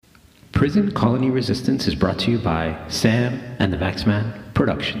Prison Colony Resistance is brought to you by Sam and the Vaxman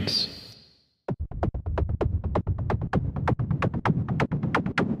Productions.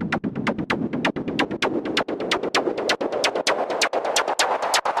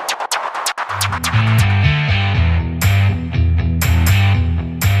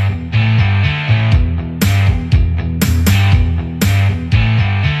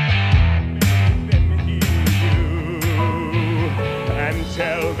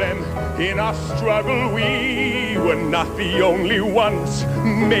 In our struggle we were not the only ones.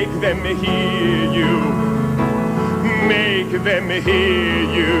 Make them hear you. Make them hear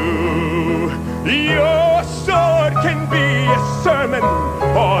you. Your sword can be a sermon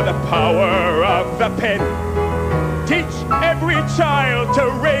or the power of the pen. Teach every child to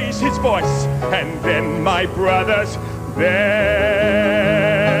raise his voice, and then, my brothers, then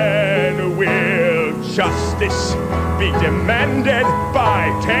will justice be demanded by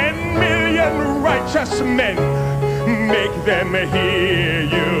 10 million righteous men. Make them hear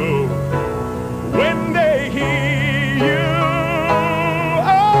you. When they hear you,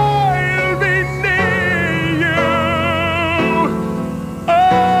 I'll be near you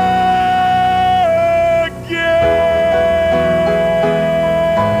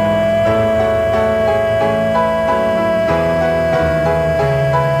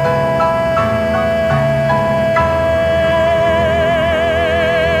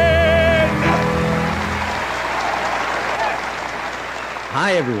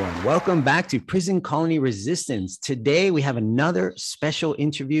Hi, everyone. Welcome back to Prison Colony Resistance. Today, we have another special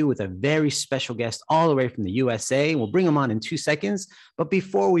interview with a very special guest all the way from the USA. We'll bring him on in 2 seconds. But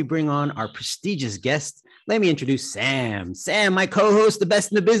before we bring on our prestigious guest, let me introduce Sam. Sam, my co-host, the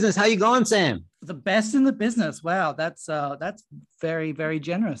best in the business. How you going, Sam? The best in the business. Wow, that's very, very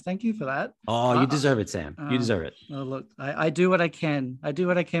generous. Thank you for that. Oh, you deserve it, Sam. You deserve it. Well, look, I do what I can. I do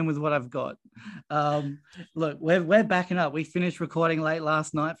what I can with what I've got. Look, we're backing up. We finished recording late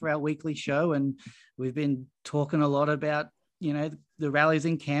last night for our weekly show, and we've been talking a lot about, you know, the rallies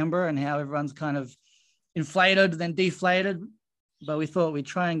in Canberra and how everyone's kind of inflated, then deflated. But we thought we'd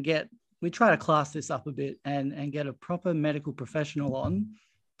try to class this up a bit and get a proper medical professional on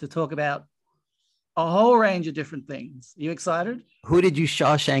to talk about a whole range of different things. You excited? Who did you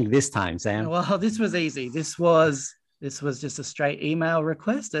Shawshank this time, Sam? Well, this was easy. This was just a straight email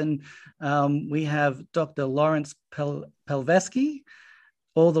request. And we have Dr. Lawrence Palevsky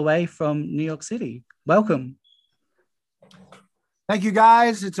all the way from New York City. Welcome. Thank you,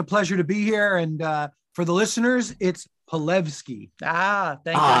 guys. It's a pleasure to be here. And for the listeners, it's Palevsky.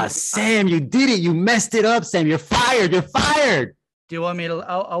 Thank you. Sam, you did it. You messed it up, Sam. You're fired. You're fired. Do you want me to?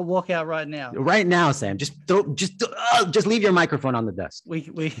 I'll walk out right now. Right now, Sam. Just leave your microphone on the desk.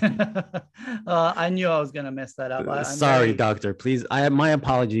 I knew I was going to mess that up. Sorry, doctor. Please. My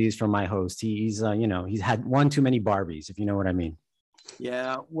apologies for my host. He's he's had one too many Barbies, if you know what I mean.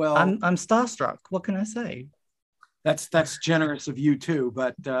 Yeah. Well, I'm starstruck. What can I say? That's generous of you too.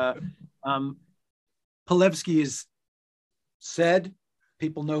 But Palevsky is said.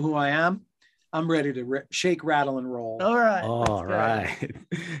 People know who I am. I'm ready to shake, rattle, and roll. All right. All right.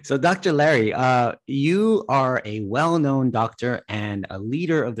 So, Dr. Larry, you are a well-known doctor and a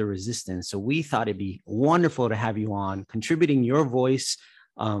leader of the resistance. So we thought it'd be wonderful to have you on, contributing your voice,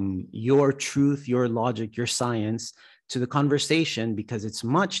 your truth, your logic, your science to the conversation, because it's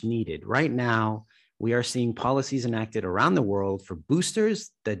much needed. Right now, we are seeing policies enacted around the world for boosters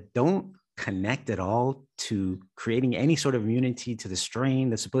that don't connect at all to creating any sort of immunity to the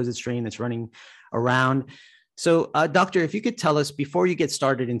supposed strain that's running around. So, doctor, if you could tell us, before you get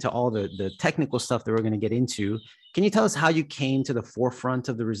started into all the technical stuff that we're going to get into, can you tell us how you came to the forefront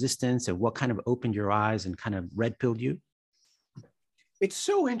of the resistance and what kind of opened your eyes and kind of red-pilled you? It's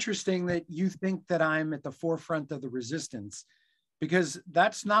so interesting that you think that I'm at the forefront of the resistance, because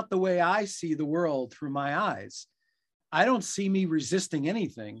that's not the way I see the world through my eyes. I don't see me resisting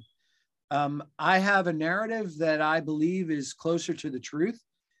anything. I have a narrative that I believe is closer to the truth,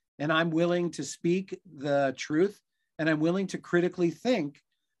 and I'm willing to speak the truth, and I'm willing to critically think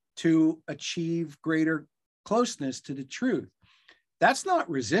to achieve greater closeness to the truth. That's not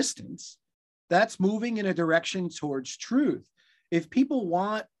resistance. That's moving in a direction towards truth. If people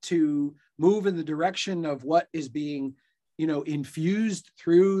want to move in the direction of what is being, infused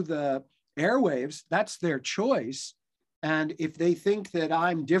through the airwaves, that's their choice. And if they think that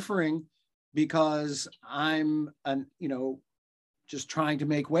I'm differing because I'm, just trying to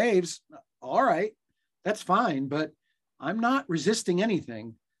make waves, all right, that's fine. But I'm not resisting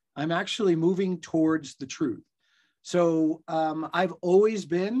anything. I'm actually moving towards the truth. So I've always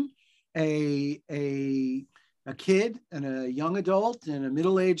been a a kid and a young adult and a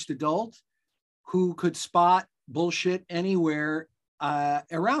middle-aged adult who could spot bullshit anywhere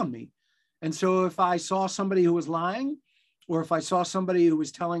around me. And so if I saw somebody who was lying, or if I saw somebody who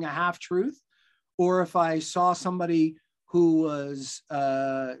was telling a half truth, or if I saw somebody who was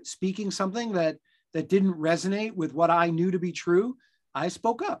speaking something that didn't resonate with what I knew to be true, I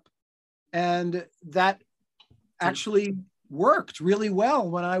spoke up. And that actually worked really well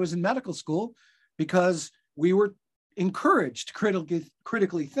when I was in medical school, because we were encouraged to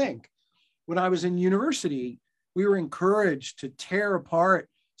critically think. When I was in university, we were encouraged to tear apart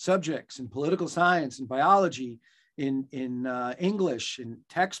subjects in political science and biology, in English, in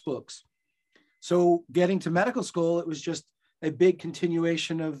textbooks. So getting to medical school, it was just a big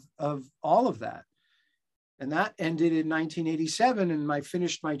continuation of all of that. And that ended in 1987, and I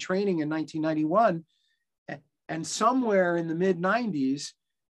finished my training in 1991. And somewhere in the mid 90s,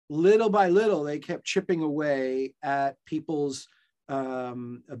 little by little, they kept chipping away at people's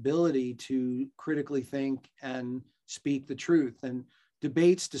ability to critically think and speak the truth. And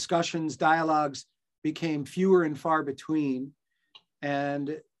debates, discussions, dialogues became fewer and far between.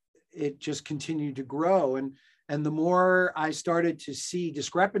 And it just continued to grow. And the more I started to see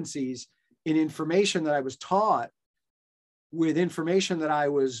discrepancies in information that I was taught with information that I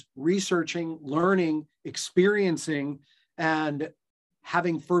was researching, learning, experiencing, and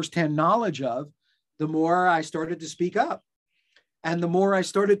having firsthand knowledge of, the more I started to speak up. And the more I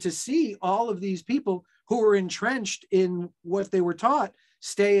started to see all of these people who were entrenched in what they were taught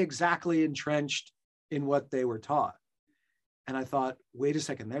stay exactly entrenched in what they were taught. And I thought, wait a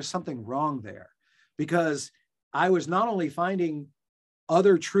second, there's something wrong there, because I was not only finding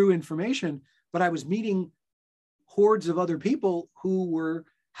other true information, but I was meeting hordes of other people who were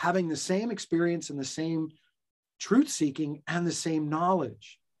having the same experience and the same truth seeking and the same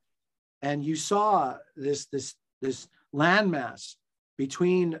knowledge. And you saw this landmass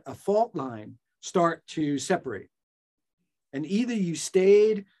between a fault line start to separate. And either you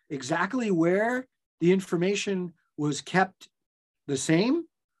stayed exactly where the information was kept the same,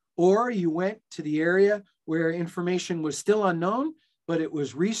 or you went to the area where information was still unknown, but it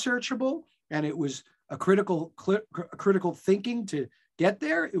was researchable, and it was a critical thinking to get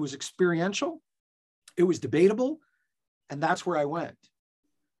there. It was experiential, it was debatable, and that's where I went.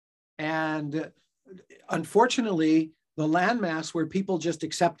 And unfortunately, the landmass where people just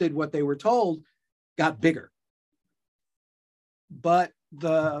accepted what they were told got bigger. But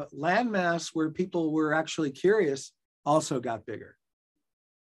the landmass where people were actually curious also got bigger.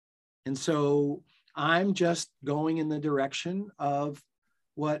 And so I'm just going in the direction of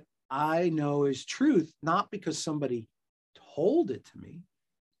what I know is truth, not because somebody told it to me,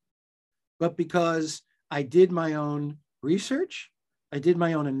 but because I did my own research, I did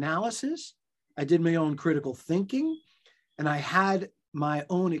my own analysis, I did my own critical thinking, and I had my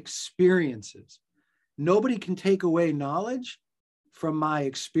own experiences. Nobody can take away knowledge from my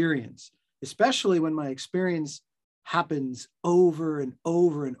experience, especially when my experience happens over and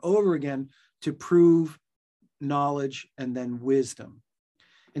over and over again to prove knowledge and then wisdom.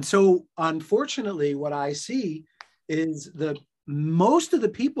 And so, unfortunately, what I see is most of the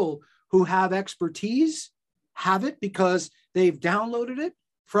people who have expertise have it because they've downloaded it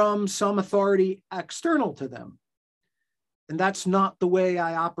from some authority external to them. And that's not the way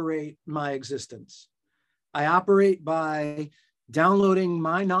I operate my existence. I operate by downloading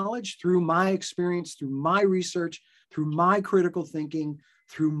my knowledge through my experience, through my research, through my critical thinking,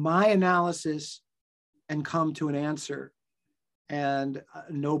 through my analysis, and come to an answer. And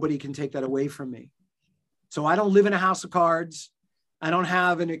nobody can take that away from me. So I don't live in a house of cards. I don't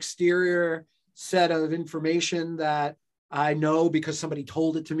have an exterior set of information that I know because somebody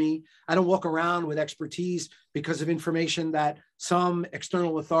told it to me. I don't walk around with expertise because of information that some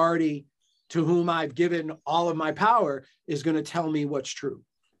external authority to whom I've given all of my power is going to tell me what's true.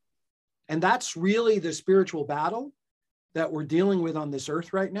 And that's really the spiritual battle that we're dealing with on this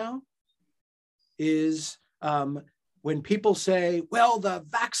earth right now, is when people say, well, the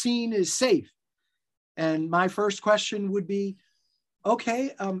vaccine is safe. And my first question would be,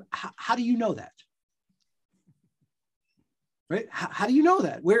 okay, how do you know that? Right? How do you know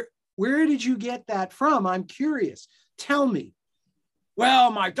that? Where did you get that from? I'm curious. Tell me.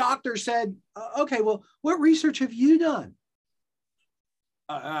 Well, my doctor said, okay, well, what research have you done?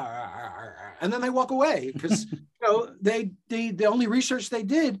 And then they walk away because the only research they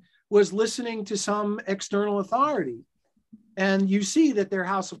did was listening to some external authority. And you see that their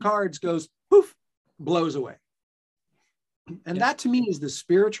house of cards goes poof, blows away. And that to me is the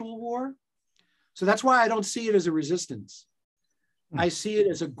spiritual war. So that's why I don't see it as a resistance. I see it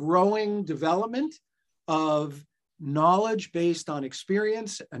as a growing development of knowledge based on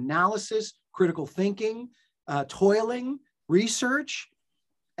experience, analysis, critical thinking, toiling, research,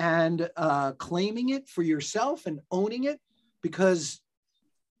 and claiming it for yourself and owning it, because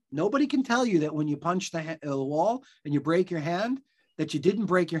nobody can tell you that when you punch the wall and you break your hand, that you didn't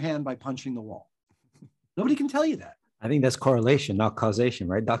break your hand by punching the wall. Nobody can tell you that. I think that's correlation, not causation,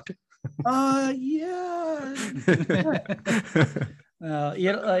 right, doctor? Yeah.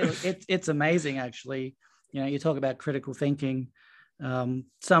 It's amazing, actually. You talk about critical thinking. Some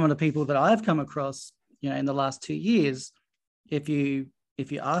of the people that I've come across, in the last 2 years, if you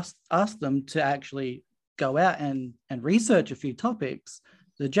ask them to actually go out and research a few topics,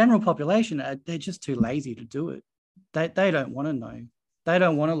 the general population, they're just too lazy to do it. They don't want to know. They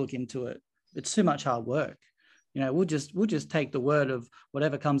don't want to look into it. It's too much hard work. We'll just take the word of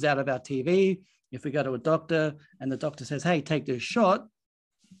whatever comes out of our TV. If we go to a doctor and the doctor says, hey, take this shot,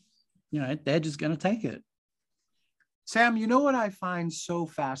 they're just going to take it. Sam, you know what I find so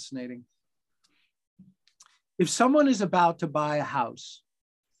fascinating? If someone is about to buy a house,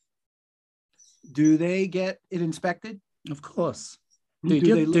 do they get it inspected? Of course.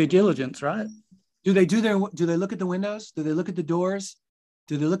 Due diligence, right? Do they look at the windows? Do they look at the doors?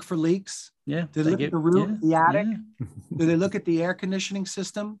 Do they look for leaks? Yeah. Do they look at the roof, the attic? Yeah. Do they look at the air conditioning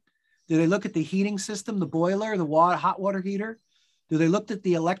system? Do they look at the heating system, the boiler, the hot water heater? Do they look at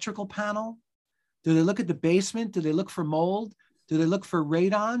the electrical panel? Do they look at the basement? Do they look for mold? Do they look for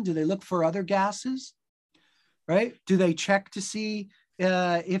radon? Do they look for other gases? Right? Do they check to see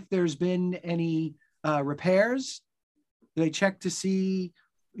if there's been any repairs? Do they check to see,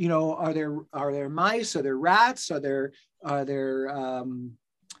 are there mice? Are there rats? Are there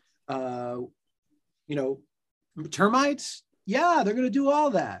termites? Yeah, they're going to do all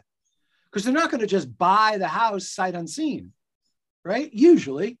that, because they're not going to just buy the house sight unseen, right?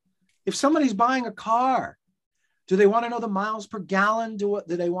 Usually, if somebody's buying a car, do they want to know the miles per gallon? Do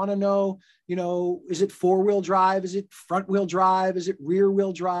they want to know, is it 4-wheel drive? Is it front wheel drive? Is it rear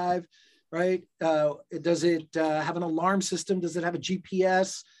wheel drive? Right? Does it have an alarm system? Does it have a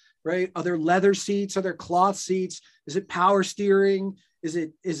GPS? Right? Are there leather seats? Are there cloth seats? Is it power steering? Is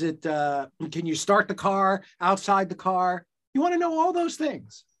it can you start the car outside the car? You want to know all those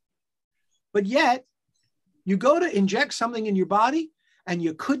things. But yet you go to inject something in your body and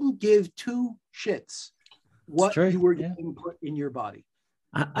you couldn't give two shits what you were getting put in your body.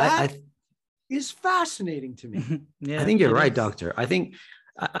 That is fascinating to me. I think you're right, doctor. I think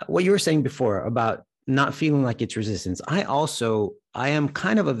what you were saying before about not feeling like it's resistance, I am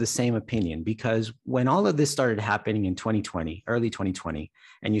kind of the same opinion, because when all of this started happening in 2020, early 2020,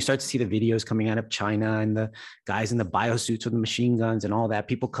 and you start to see the videos coming out of China and the guys in the biosuits with the machine guns and all that,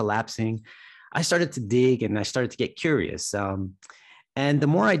 people collapsing, I started to dig and I started to get curious. And the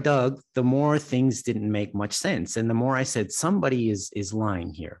more I dug, the more things didn't make much sense. And the more I said, somebody is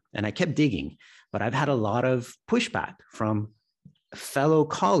lying here. And I kept digging, but I've had a lot of pushback from fellow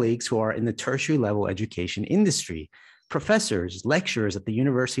colleagues who are in the tertiary level education industry, professors, lecturers at the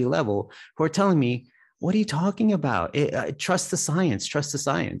university level, who are telling me, what are you talking about? Trust the science, trust the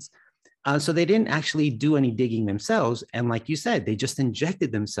science. So they didn't actually do any digging themselves. And like you said, they just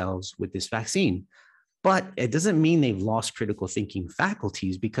injected themselves with this vaccine. But it doesn't mean they've lost critical thinking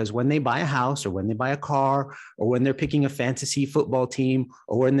faculties, because when they buy a house or when they buy a car or when they're picking a fantasy football team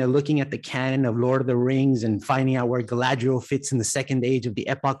or when they're looking at the canon of Lord of the Rings and finding out where Galadriel fits in the second age of the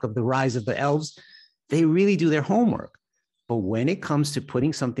epoch of the rise of the elves, they really do their homework. But when it comes to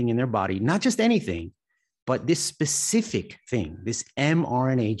putting something in their body, not just anything, but this specific thing, this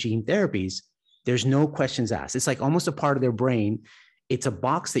mRNA gene therapies, there's no questions asked. It's like almost a part of their brain. It's a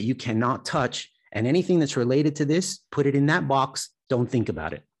box that you cannot touch. And anything that's related to this, put it in that box. Don't think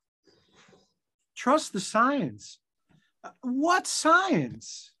about it. Trust the science. What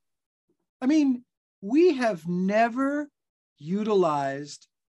science? I mean, we have never utilized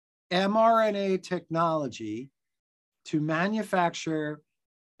mRNA technology to manufacture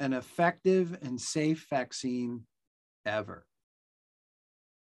an effective and safe vaccine ever.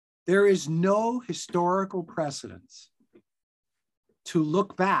 There is no historical precedence to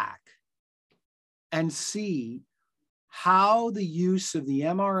look back and see how the use of the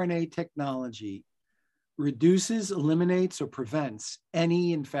mRNA technology reduces, eliminates, or prevents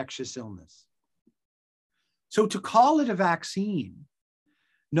any infectious illness. So to call it a vaccine,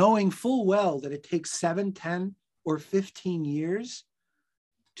 knowing full well that it takes 7, 10, or 15 years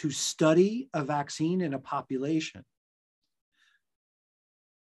to study a vaccine in a population,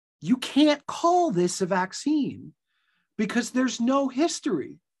 you can't call this a vaccine because there's no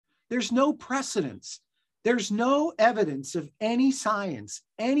history. There's no precedence. There's no evidence of any science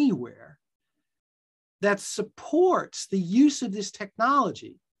anywhere that supports the use of this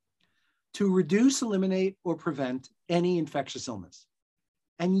technology to reduce, eliminate, or prevent any infectious illness.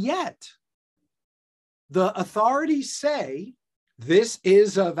 And yet, the authorities say this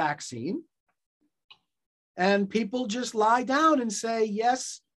is a vaccine, and people just lie down and say,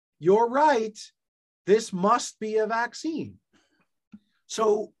 yes, you're right, this must be a vaccine.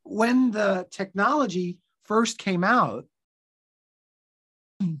 So when the technology first came out,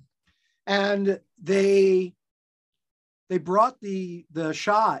 and they brought the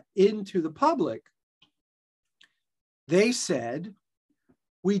shot into the public, they said,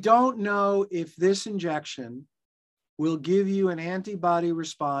 we don't know if this injection will give you an antibody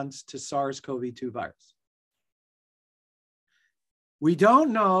response to SARS-CoV-2 virus. We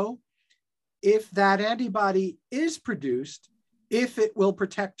don't know if that antibody is produced, if it will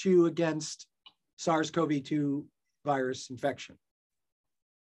protect you against SARS-CoV-2 virus infection.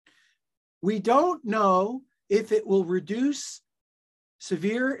 We don't know if it will reduce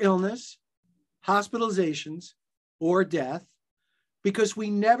severe illness, hospitalizations, or death, because we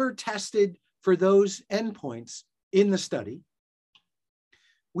never tested for those endpoints in the study.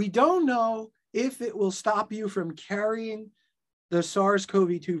 We don't know if it will stop you from carrying the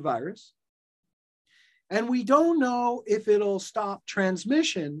SARS-CoV-2 virus. And we don't know if it'll stop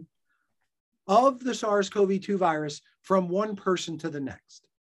transmission of the SARS-CoV-2 virus from one person to the next.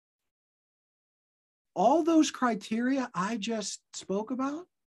 All those criteria I just spoke about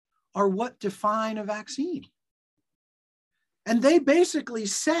are what define a vaccine. And they basically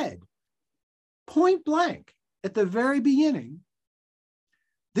said, point blank, at the very beginning,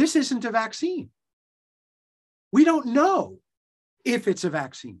 this isn't a vaccine. We don't know if it's a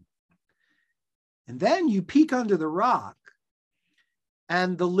vaccine. And then you peek under the rock,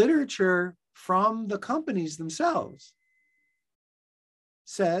 and the literature from the companies themselves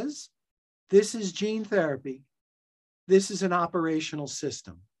says, this is gene therapy. This is an operational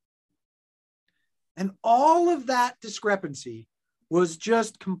system. And all of that discrepancy was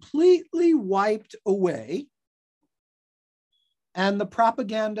just completely wiped away. And the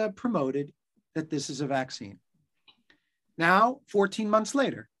propaganda promoted that this is a vaccine. Now, 14 months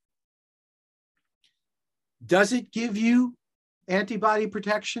later, does it give you antibody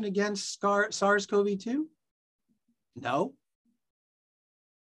protection against SARS-CoV-2? No.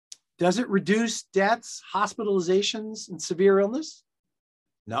 Does it reduce deaths, hospitalizations, and severe illness?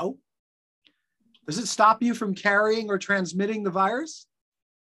 No. Does it stop you from carrying or transmitting the virus?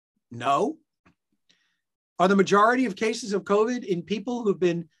 No. Are the majority of cases of COVID in people who've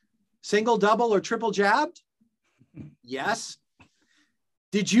been single, double, or triple jabbed? Yes.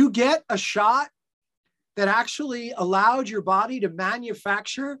 Did you get a shot that actually allowed your body to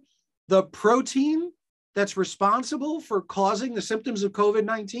manufacture the protein that's responsible for causing the symptoms of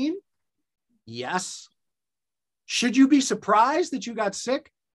COVID-19? Yes. Should you be surprised that you got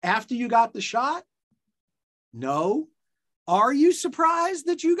sick after you got the shot? No. Are you surprised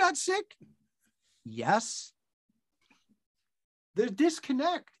that you got sick? Yes. The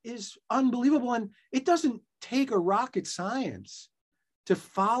disconnect is unbelievable, and it doesn't take a rocket science to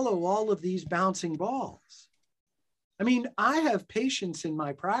follow all of these bouncing balls. I mean, I have patients in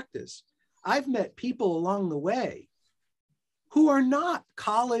my practice. I've met people along the way who are not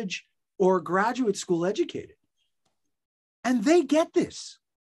college or graduate school educated, and they get this.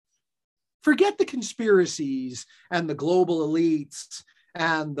 Forget the conspiracies and the global elites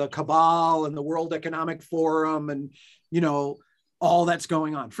and the cabal and the World Economic Forum and, all that's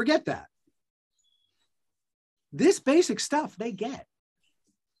going on. Forget that. This basic stuff they get,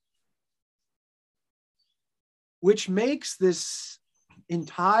 which makes this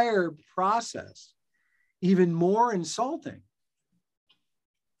entire process even more insulting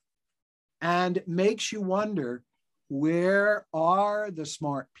and makes you wonder, where are the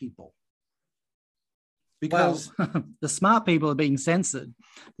smart people? Because the smart people are being censored.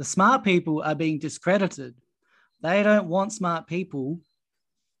 The smart people are being discredited. They don't want smart people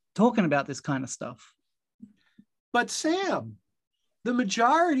talking about this kind of stuff. But Sam, the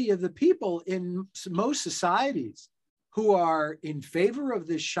majority of the people in most societies who are in favor of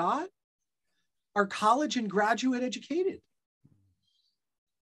this shot are college and graduate educated.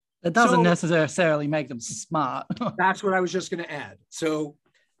 It doesn't necessarily make them smart. That's what I was just going to add. So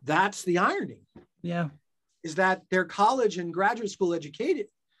that's the irony. Yeah. Is that they're college and graduate school educated,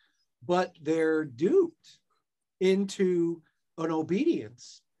 but they're duped into an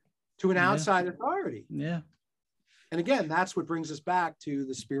obedience to an outside authority. Yeah. And again, that's what brings us back to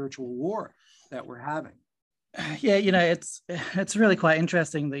the spiritual war that we're having. Yeah, it's really quite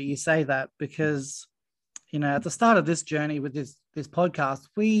interesting that you say that, because, at the start of this journey with this podcast,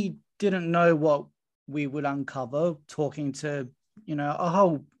 we didn't know what we would uncover talking to, a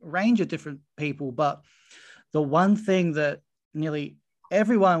whole range of different people. But the one thing that nearly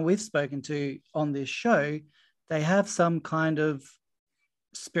everyone we've spoken to on this show, they have some kind of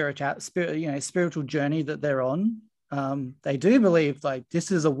spiritual journey that they're on. They do believe like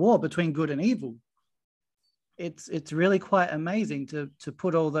this is a war between good and evil. It's really quite amazing to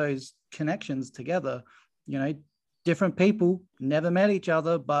put all those connections together. Different people never met each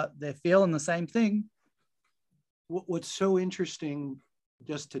other, but they're feeling the same thing. What's so interesting,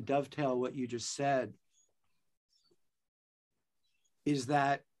 just to dovetail what you just said, is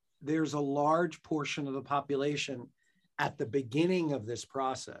that there's a large portion of the population at the beginning of this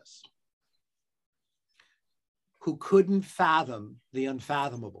process who couldn't fathom the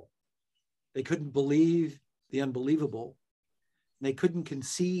unfathomable. They couldn't believe the unbelievable. They couldn't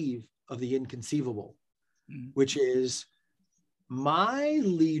conceive of the inconceivable, which is, my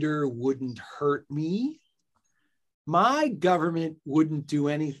leader wouldn't hurt me. My government wouldn't do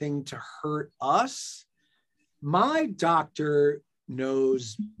anything to hurt us. My doctor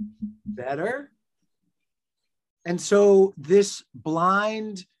knows better. And so this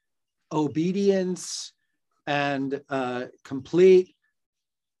blind obedience and complete,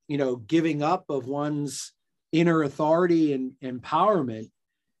 giving up of one's inner authority and empowerment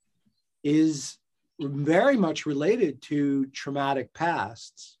is very much related to traumatic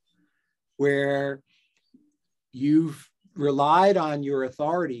pasts, where you've relied on your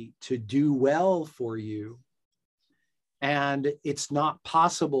authority to do well for you, and it's not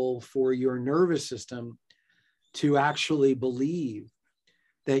possible for your nervous system to actually believe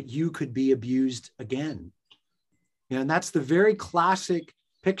that you could be abused again. And that's the very classic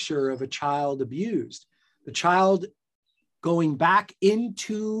picture of a child abused. The child going back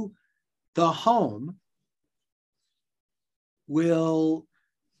into the home will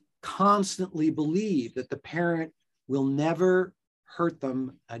constantly believe that the parent will never hurt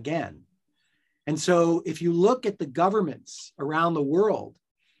them again. And so if you look at the governments around the world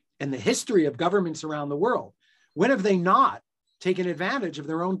and the history of governments around the world, when have they not taken advantage of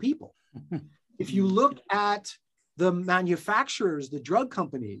their own people? If you look at the manufacturers, the drug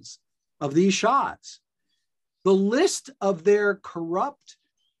companies of these shots, the list of their corrupt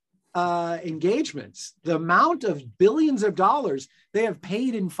engagements, the amount of billions of dollars they have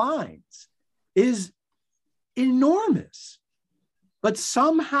paid in fines is enormous. But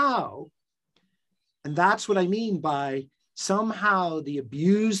somehow, and that's what I mean by somehow the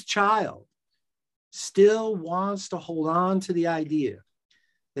abused child still wants to hold on to the idea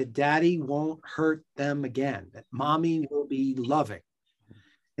that daddy won't hurt them again, that mommy will be loving.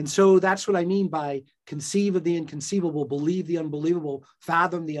 And so that's what I mean by conceive of the inconceivable, believe the unbelievable,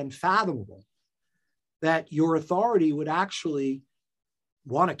 fathom the unfathomable, that your authority would actually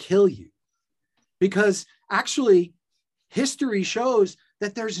want to kill you. Because actually, history shows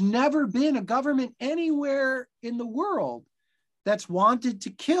that there's never been a government anywhere in the world that's wanted to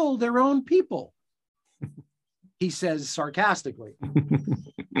kill their own people, he says sarcastically.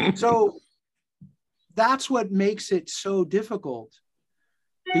 So that's what makes it so difficult,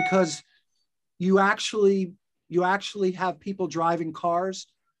 because you actually have people driving cars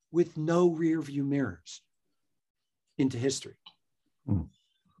with no rear view mirrors into history.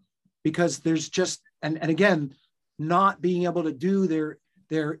 Because there's just, and again, not being able to do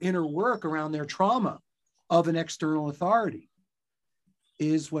their inner work around their trauma of an external authority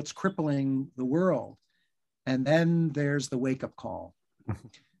is what's crippling the world. And then there's the wake-up call.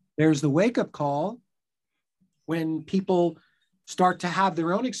 There's the wake-up call when people start to have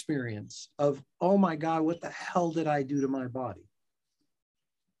their own experience of, oh my God, what the hell did I do to my body?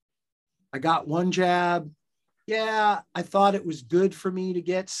 I got one jab. Yeah, I thought it was good for me to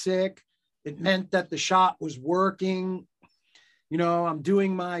get sick. It meant that the shot was working. I'm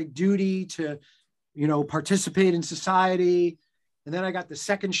doing my duty to, participate in society. And then I got the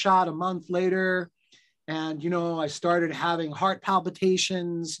second shot a month later. And, I started having heart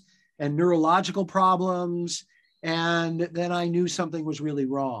palpitations and neurological problems. And then I knew something was really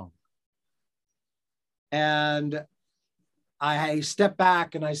wrong. And I stepped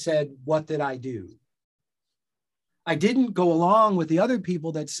back and I said, what did I do? I didn't go along with the other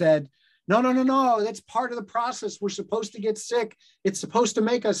people that said, no, that's part of the process. We're supposed to get sick. It's supposed to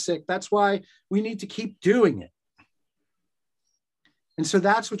make us sick. That's why we need to keep doing it. And so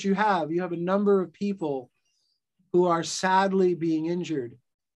that's what you have. You have a number of people who are sadly being injured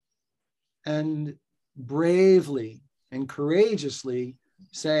and bravely and courageously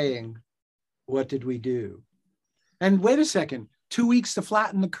saying, what did we do? And wait a second, 2 weeks to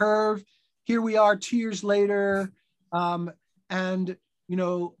flatten the curve. Here we are 2 years later. And,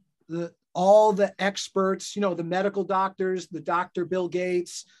 all the experts, the medical doctors, the Dr. Bill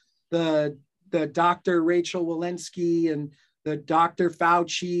Gates, the Dr. Rachel Walensky, and the Dr.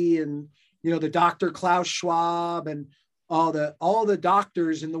 Fauci, and the Dr. Klaus Schwab, and all the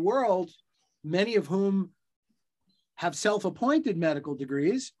doctors in the world, many of whom have self-appointed medical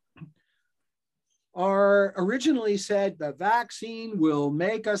degrees, are originally said the vaccine will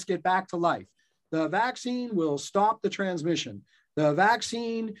make us get back to life. The vaccine will stop the transmission. The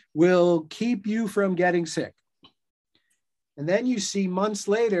vaccine will keep you from getting sick. And then you see months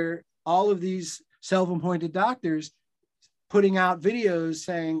later, all of these self-appointed doctors putting out videos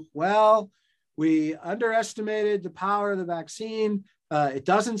saying, well, we underestimated the power of the vaccine. It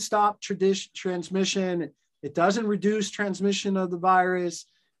doesn't stop transmission. It doesn't reduce transmission of the virus.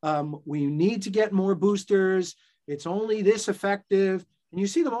 We need to get more boosters. It's only this effective. And you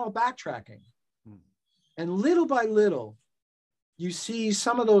see them all backtracking. And little by little, you see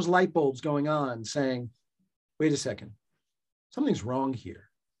some of those light bulbs going on saying, wait a second, something's wrong here.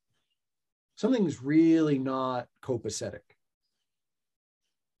 Something's really not copacetic.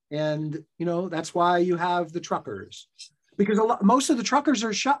 And, that's why you have the truckers, because most of the truckers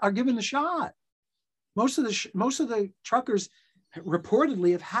are given the shot. Most of the truckers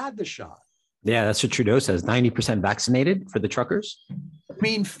reportedly have had the shot. Yeah, that's what Trudeau says. 90% vaccinated for the truckers. I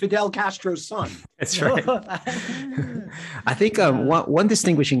mean, Fidel Castro's son. That's right. I think one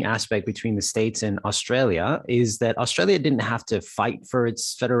distinguishing aspect between the States and Australia is that Australia didn't have to fight for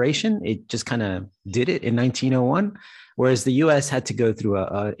its federation. It just kind of did it in 1901, whereas the US had to go through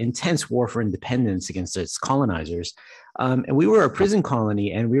an intense war for independence against its colonizers. And we were a prison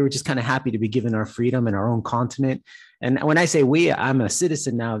colony, and we were just kind of happy to be given our freedom and our own continent. And when I say we, I'm a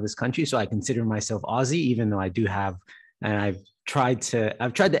citizen now of this country, so I consider myself Aussie, even though I do have, and I've tried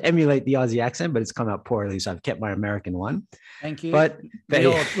to emulate the Aussie accent, but it's come out poorly. So I've kept my American one. Thank you. But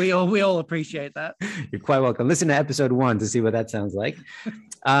we all appreciate that. You're quite welcome. Listen to episode 1 to see what that sounds like.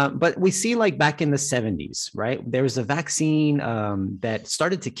 But we see, like, back in the 70s, right? There was a vaccine that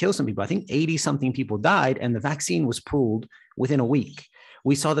started to kill some people. I think 80 something people died, and the vaccine was pulled within a week.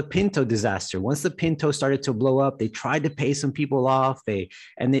 We saw the Pinto disaster. Once the Pinto started to blow up, they tried to pay some people off. They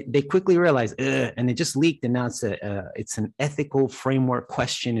quickly realized, and it just leaked. And now it's an ethical framework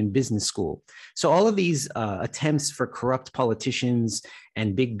question in business school. So all of these attempts for corrupt politicians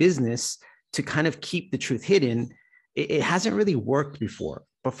and big business to kind of keep the truth hidden, it hasn't really worked before.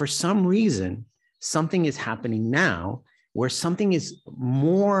 But for some reason, something is happening now where something is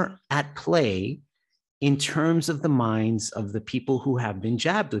more at play in terms of the minds of the people who have been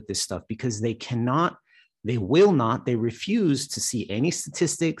jabbed with this stuff, because they refuse to see any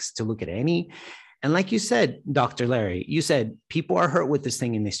statistics, to look at any. And like you said, Dr. Larry, you said people are hurt with this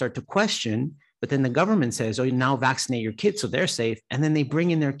thing and they start to question, but then the government says, oh, now vaccinate your kids so they're safe. And then they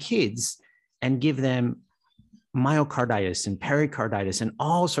bring in their kids and give them myocarditis and pericarditis and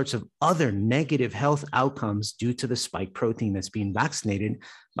all sorts of other negative health outcomes due to the spike protein that's being vaccinated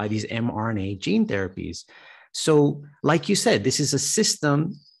by these mRNA gene therapies. So like you said, this is a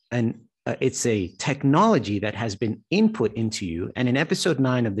system, and it's a technology that has been input into you. And in episode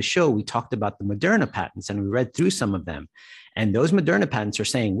 9 of the show, we talked about the Moderna patents, and we read through some of them. And those Moderna patents are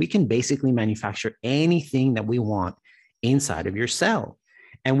saying we can basically manufacture anything that we want inside of your cell.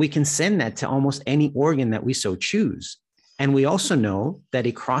 And we can send that to almost any organ that we so choose. And we also know that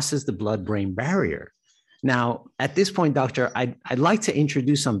it crosses the blood-brain barrier. Now, at this point, Doctor, I'd like to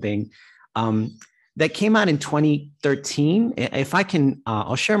introduce something that came out in 2013. If I can,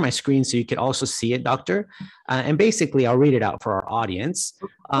 I'll share my screen so you can also see it, Doctor. And basically, I'll read it out for our audience.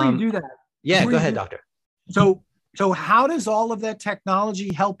 Before you do that. Yeah, go ahead, Doctor. So how does all of that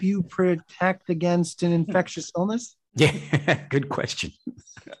technology help you protect against an infectious illness? Yeah, good question.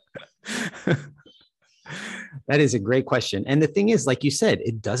 That is a great question. And the thing is, like you said,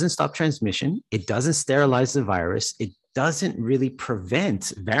 it doesn't stop transmission. It doesn't sterilize the virus. It doesn't really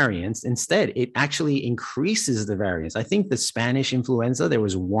prevent variants. Instead, it actually increases the variants. I think the Spanish influenza, there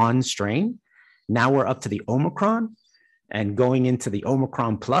was one strain. Now we're up to the Omicron and going into the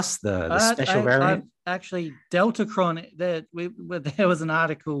Omicron plus the special variant. Actually, Deltacron, there was an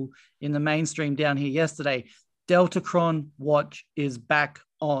article in the mainstream down here yesterday. Deltacron watch is back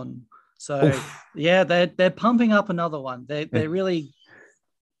on. So oof. Yeah, they're pumping up another one. They're really,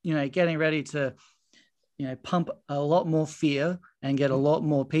 getting ready to, pump a lot more fear and get a lot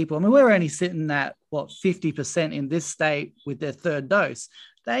more people. I mean, we're only sitting at 50% in this state with their third dose.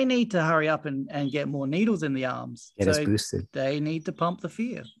 They need to hurry up and get more needles in the arms. Get us boosted. They need to pump the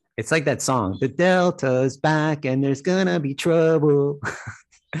fear. It's like that song, the Delta's back and there's gonna be trouble.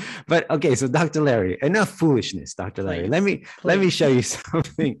 But okay, so Dr. Larry, enough foolishness, Dr. Larry. Let me show you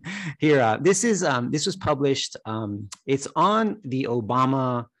something here. This was published. It's on the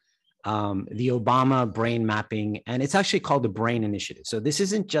Obama brain mapping, and it's actually called the Brain Initiative. So this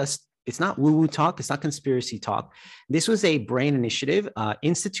isn't just, it's not woo-woo talk, it's not conspiracy talk. This was a brain initiative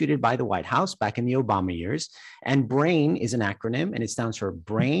instituted by the White House back in the Obama years. And BRAIN is an acronym, and it stands for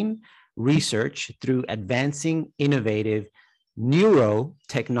Brain Research Through Advancing Innovative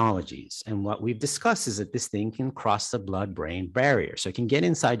Neurotechnologies. And what we've discussed is that this thing can cross the blood-brain barrier. So it can get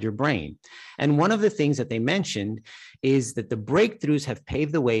inside your brain. And one of the things that they mentioned is that the breakthroughs have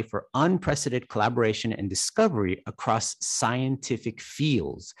paved the way for unprecedented collaboration and discovery across scientific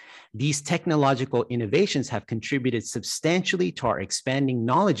fields. These technological innovations have contributed substantially to our expanding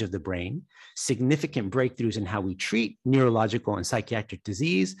knowledge of the brain, significant breakthroughs in how we treat neurological and psychiatric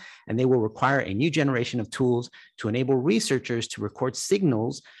disease, and they will require a new generation of tools to enable researchers to record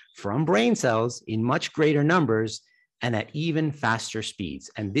signals from brain cells in much greater numbers and at even faster speeds.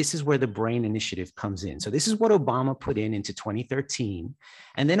 And this is where the Brain Initiative comes in. So this is what Obama put into 2013.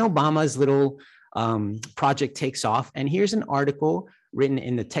 And then Obama's little project takes off. And here's an article written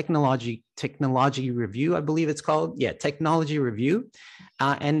in the Technology Review, I believe it's called. Yeah, Technology Review.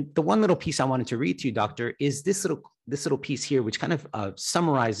 And the one little piece I wanted to read to you, Doctor, is this little piece here, which kind of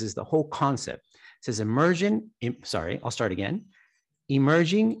summarizes the whole concept. It says I'll start again.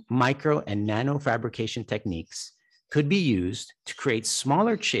 Emerging micro and nano fabrication techniques could be used to create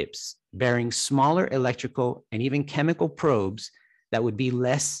smaller chips bearing smaller electrical and even chemical probes that would be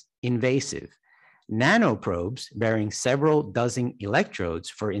less invasive. Nanoprobes bearing several dozen electrodes,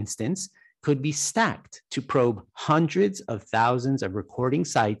 for instance, could be stacked to probe hundreds of thousands of recording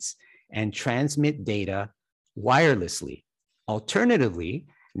sites and transmit data wirelessly. Alternatively,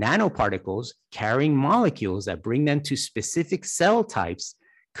 nanoparticles carrying molecules that bring them to specific cell types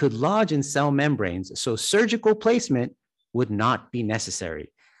could lodge in cell membranes, so surgical placement would not be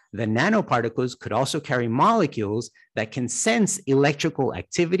necessary. The nanoparticles could also carry molecules that can sense electrical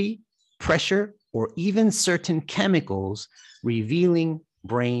activity, pressure, or even certain chemicals, revealing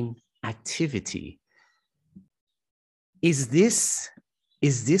brain activity. Is this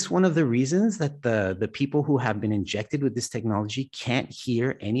one of the reasons that the people who have been injected with this technology can't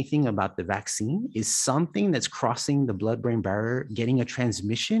hear anything about the vaccine? Is something that's crossing the blood-brain barrier getting a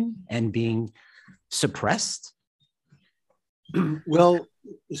transmission and being suppressed? Well,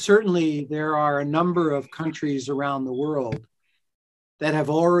 certainly there are a number of countries around the world that have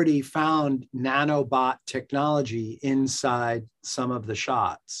already found nanobot technology inside some of the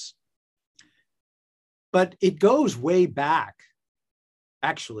shots. But it goes way back,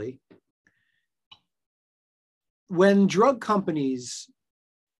 actually. When drug companies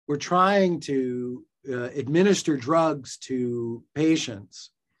were trying to administer drugs to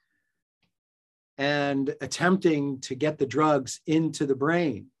patients and attempting to get the drugs into the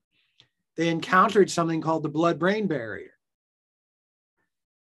brain, they encountered something called the blood-brain barrier.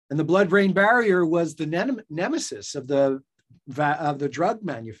 And the blood-brain barrier was the nemesis of the drug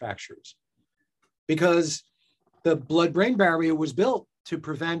manufacturers, because the blood-brain barrier was built to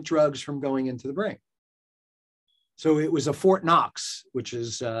prevent drugs from going into the brain. So it was a Fort Knox, which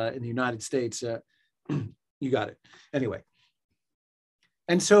is in the United States. You got it. Anyway.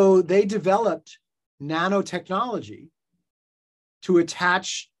 And so they developed nanotechnology to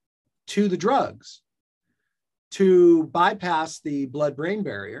attach to the drugs to bypass the blood-brain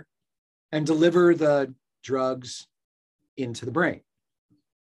barrier and deliver the drugs into the brain.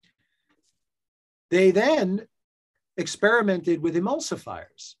 They then experimented with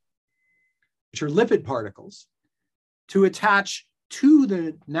emulsifiers, which are lipid particles, to attach to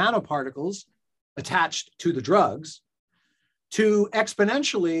the nanoparticles attached to the drugs to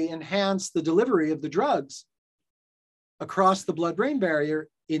exponentially enhance the delivery of the drugs across the blood-brain barrier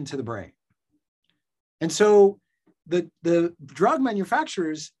into the brain. And so the drug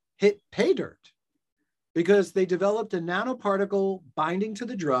manufacturers hit pay dirt because they developed a nanoparticle binding to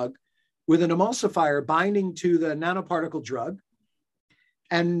the drug with an emulsifier binding to the nanoparticle drug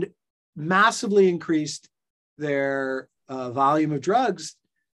and massively increased their volume of drugs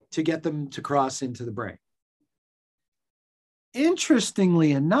to get them to cross into the brain.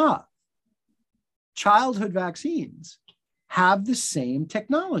 Interestingly enough, childhood vaccines have the same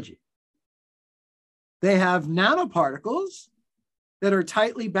technology. They have nanoparticles that are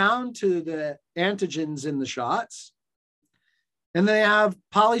tightly bound to the antigens in the shots. And they have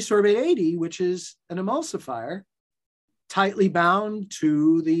polysorbate 80, which is an emulsifier, tightly bound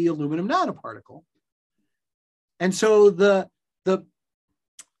to the aluminum nanoparticle. And so the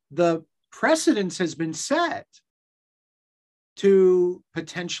precedence has been set to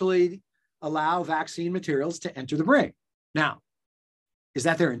potentially allow vaccine materials to enter the brain. Now, is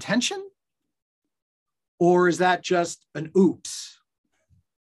that their intention? Or is that just an oops?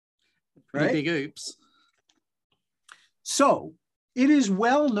 Pretty Right? big oops. So it is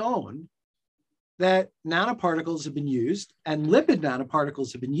well known that nanoparticles have been used and lipid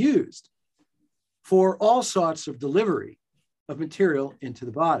nanoparticles have been used for all sorts of delivery of material into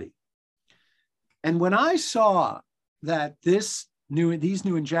the body. And when I saw that these new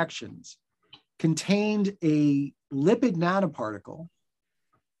injections contained a lipid nanoparticle,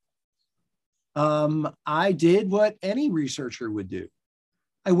 I did what any researcher would do.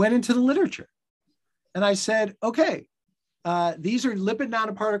 I went into the literature and I said, okay, these are lipid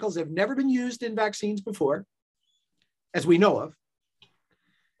nanoparticles that have never been used in vaccines before, as we know of.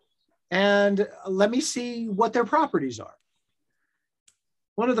 And let me see what their properties are.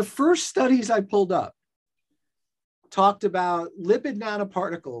 One of the first studies I pulled up talked about lipid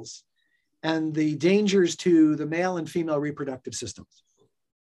nanoparticles and the dangers to the male and female reproductive systems.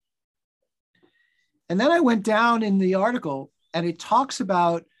 And then I went down in the article and it talks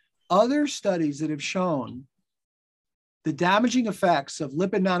about other studies that have shown the damaging effects of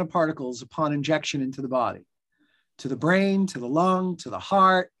lipid nanoparticles upon injection into the body, to the brain, to the lung, to the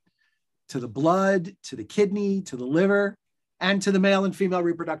heart, to the blood, to the kidney, to the liver, and to the male and female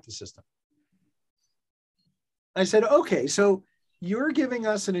reproductive system. I said, okay, so you're giving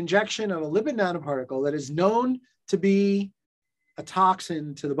us an injection of a lipid nanoparticle that is known to be a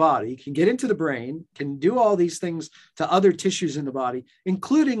toxin to the body, can get into the brain, can do all these things to other tissues in the body,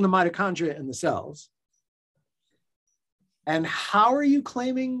 including the mitochondria and the cells. And how are you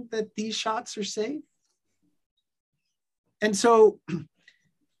claiming that these shots are safe? And so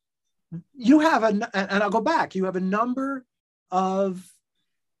you have, and I'll go back, you have a number of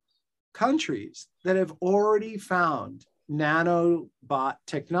countries that have already found nanobot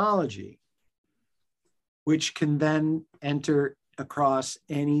technology, which can then enter across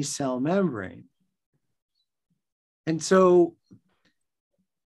any cell membrane. And so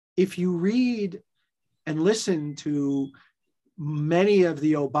if you read and listen to many of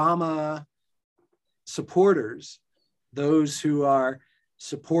the Obama supporters, those who are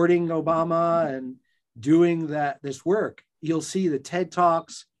supporting Obama and doing this work, you'll see the TED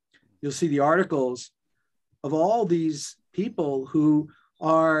Talks, you'll see the articles of all these people who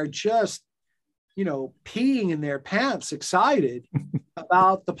are just, peeing in their pants, excited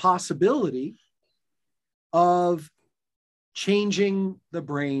about the possibility of changing the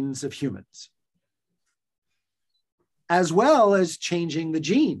brains of humans, as well as changing the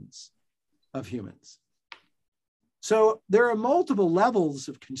genes of humans. So there are multiple levels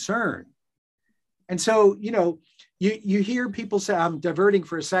of concern. And so, you hear people say, I'm diverting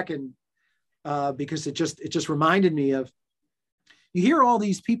for a second because it just reminded me of, you hear all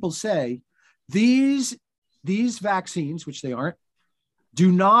these people say, these vaccines, which they aren't,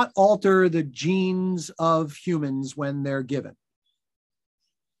 do not alter the genes of humans when they're given.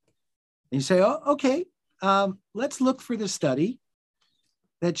 And you say, oh, okay, let's look for the study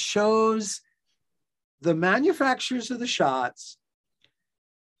that shows the manufacturers of the shots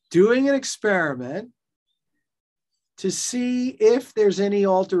doing an experiment to see if there's any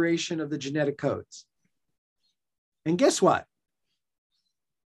alteration of the genetic codes. And guess what?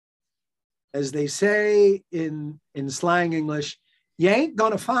 As they say in slang English, you ain't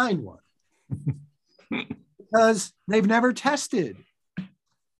gonna find one because they've never tested.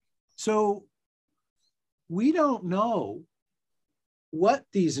 So we don't know what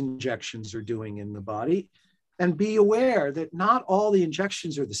these injections are doing in the body, and be aware that not all the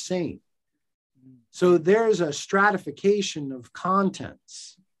injections are the same. So there's a stratification of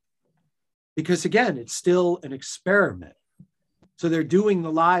contents because, again, it's still an experiment. So they're doing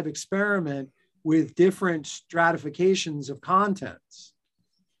the live experiment with different stratifications of contents.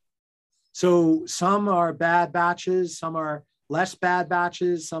 So some are bad batches, some are less bad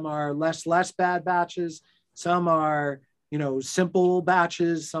batches, some are less bad batches, some are, simple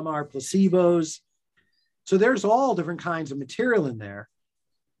batches, some are placebos. So there's all different kinds of material in there.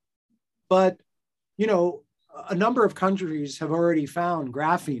 But, a number of countries have already found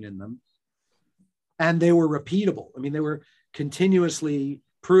graphene in them, and they were repeatable. I mean, they were continuously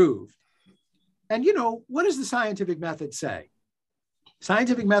proved. And, what does the scientific method say?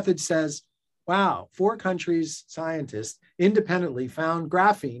 Scientific method says, wow, 4 countries' scientists independently found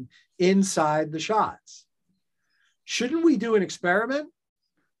graphene inside the shots. Shouldn't we do an experiment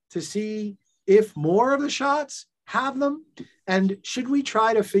to see if more of the shots have them? And should we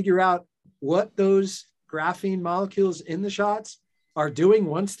try to figure out what those graphene molecules in the shots are doing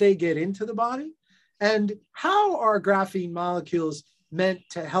once they get into the body? And how are graphene molecules meant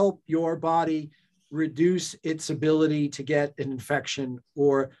to help your body reduce its ability to get an infection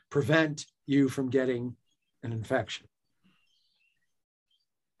or prevent you from getting an infection?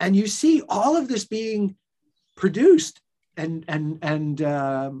 And you see all of this being produced and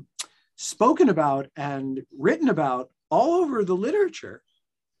spoken about and written about all over the literature.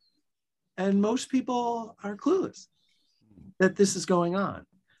 And most people are clueless that this is going on.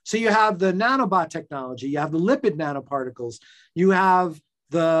 So you have the nanobot technology, you have the lipid nanoparticles, you have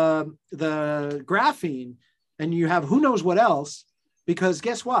the graphene, and you have who knows what else, because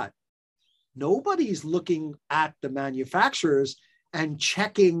guess what? Nobody's looking at the manufacturers and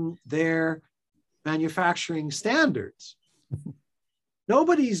checking their manufacturing standards.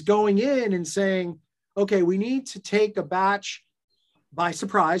 Nobody's going in and saying, okay, we need to take a batch by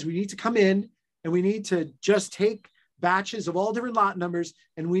surprise. We need to come in and we need to just take batches of all different lot numbers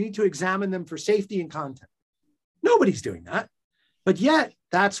and we need to examine them for safety and content. Nobody's doing that. But yet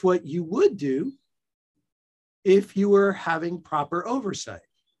that's what you would do if you were having proper oversight.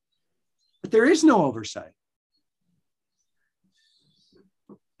 But there is no oversight.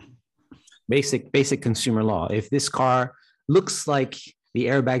 Basic consumer law. If this car looks like the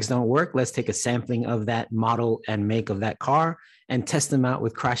airbags don't work, let's take a sampling of that model and make of that car and test them out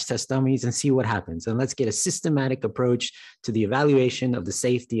with crash test dummies and see what happens. And let's get a systematic approach to the evaluation of the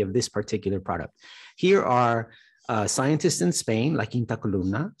safety of this particular product. Here are scientists in Spain, La Quinta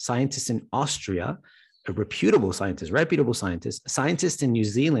Columna, scientists in Austria, a reputable scientists in New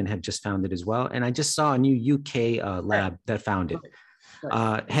Zealand have just found it as well. And I just saw a new UK lab that found it,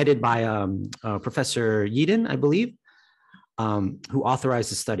 headed by Professor Yeadon, I believe, who authorized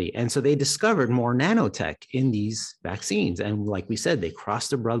the study. And so they discovered more nanotech in these vaccines. And like we said, they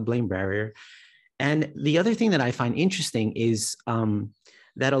crossed the blood-brain barrier. And the other thing that I find interesting is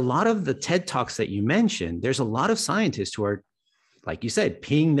that a lot of the TED Talks that you mentioned, there's a lot of scientists who are, like you said,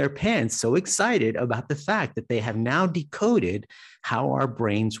 peeing their pants, so excited about the fact that they have now decoded how our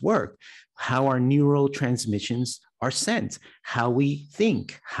brains work, how our neural transmissions are sent, how we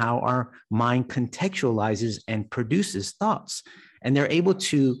think, how our mind contextualizes and produces thoughts. And they're able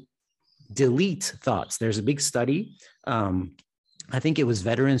to delete thoughts. There's a big study. I think it was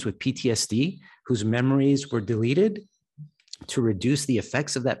veterans with PTSD whose memories were deleted to reduce the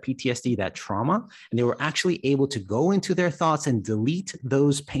effects of that PTSD, that trauma. And they were actually able to go into their thoughts and delete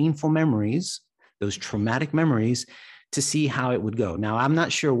those painful memories, those traumatic memories, to see how it would go. Now, I'm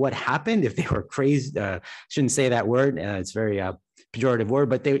not sure what happened, if they were crazy, shouldn't say that word. It's very pejorative word,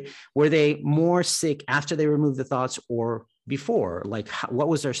 but were they more sick after they removed the thoughts or before? Like, what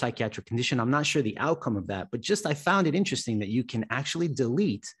was their psychiatric condition? I'm not sure the outcome of that, but just I found it interesting that you can actually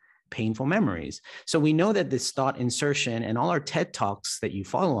delete painful memories. So we know that this thought insertion and all our TED Talks that you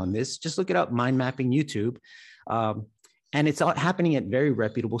follow on this, just look it up, mind mapping YouTube. And it's all happening at very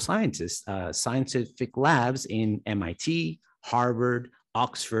reputable scientists, scientific labs in MIT, Harvard,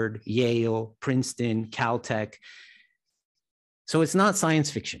 Oxford, Yale, Princeton, Caltech. So it's not science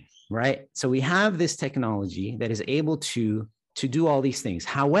fiction, right? So we have this technology that is able to do all these things.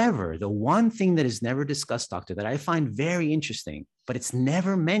 However, the one thing that is never discussed, doctor, that I find very interesting, but it's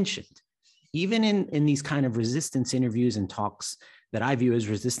never mentioned, even in these kind of resistance interviews and talks that I view as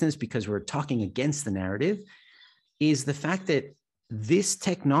resistance because we're talking against the narrative, is the fact that this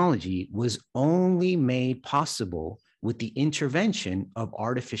technology was only made possible with the intervention of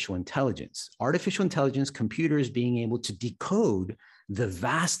artificial intelligence. Artificial intelligence, computers being able to decode the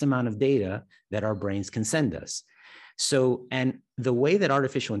vast amount of data that our brains can send us. So, and the way that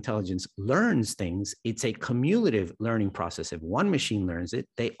artificial intelligence learns things, it's a cumulative learning process. If one machine learns it,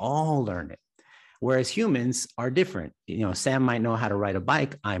 they all learn it. Whereas humans are different. You know, Sam might know how to ride a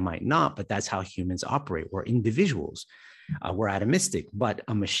bike, I might not, but that's how humans operate. We're individuals, we're atomistic, but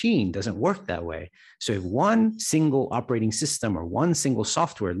a machine doesn't work that way. So if one single operating system or one single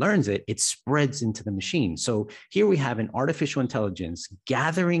software learns it, it spreads into the machine. So here we have an artificial intelligence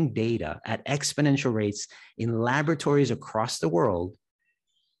gathering data at exponential rates in laboratories across the world,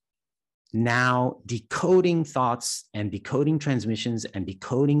 now decoding thoughts and decoding transmissions and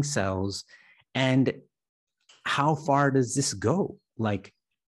decoding cells. And how far does this go? Like,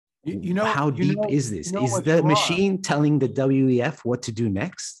 how deep is this? Is the machine telling the WEF what to do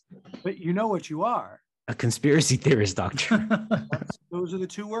next? But you know what you are? A conspiracy theorist, doctor. Those are the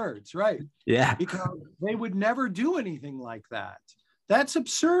two words, right? Yeah. Because they would never do anything like that. That's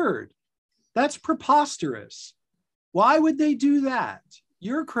absurd. That's preposterous. Why would they do that?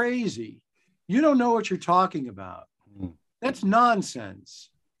 You're crazy. You don't know what you're talking about. That's nonsense.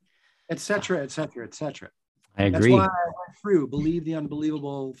 Etc., etc., etc. I agree. That's why I went through believe the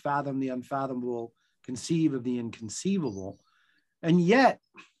unbelievable, fathom the unfathomable, conceive of the inconceivable. And yet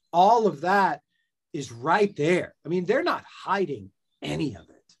all of that is right there. I mean, they're not hiding any of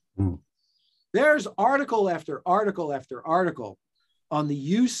it. Mm. There's article after article after article on the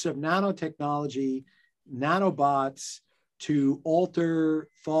use of nanotechnology, nanobots to alter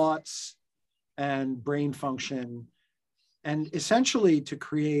thoughts and brain function, and essentially to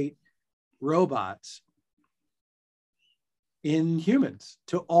create robots in humans,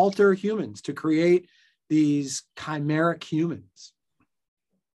 to alter humans, to create these chimeric humans.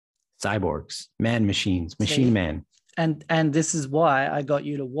 Cyborgs, man machines, machine man. And this is why I got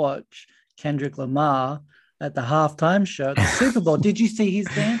you to watch Kendrick Lamar at the halftime show at the Super Bowl. Did you see his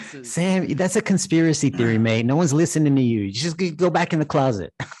dances? Sam, that's a conspiracy theory, mate. No one's listening to you. You just go back in the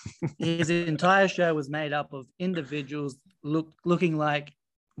closet. His entire show was made up of individuals looking like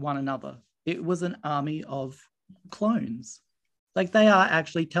one another. It was an army of clones. Like, they are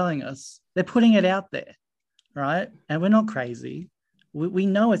actually telling us, they're putting it out there, right? And we're not crazy. We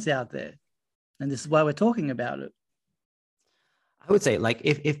know it's out there. And this is why we're talking about it. I would say, like,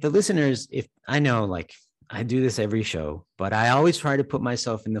 if the listeners, if I know, like, I do this every show, but I always try to put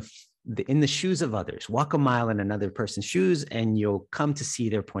myself in the shoes of others. Walk a mile in another person's shoes, and you'll come to see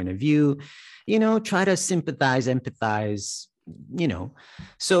their point of view. You know, try to sympathize, empathize. You know,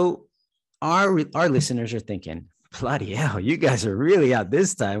 so our listeners are thinking, bloody hell, you guys are really out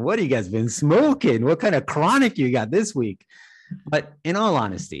this time. What have you guys been smoking? What kind of chronic you got this week? But in all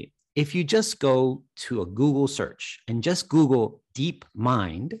honesty, if you just go to a Google search and just Google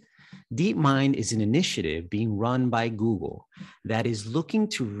DeepMind is an initiative being run by Google that is looking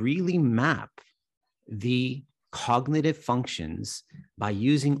to really map the cognitive functions by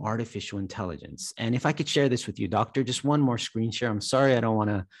using artificial intelligence. And if I could share this with you, Doctor, just one more screen share. I'm sorry, I don't want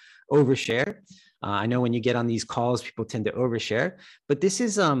to overshare. I know when you get on these calls, people tend to overshare, but this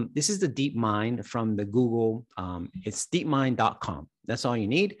is the DeepMind from the Google. It's deepmind.com. That's all you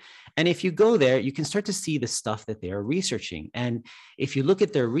need. And if you go there, you can start to see the stuff that they are researching. And if you look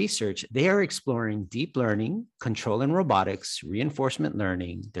at their research, they are exploring deep learning, control and robotics, reinforcement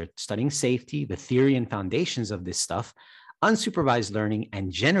learning. They're studying safety, the theory and foundations of this stuff, unsupervised learning,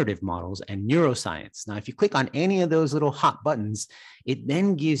 and generative models and neuroscience. Now, if you click on any of those little hot buttons, it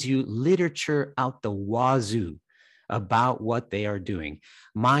then gives you literature out the wazoo about what they are doing.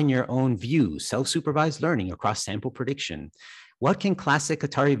 Mind your own view, self-supervised learning across sample prediction. What can classic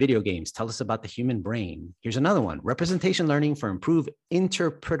Atari video games tell us about the human brain? Here's another one, representation learning for improved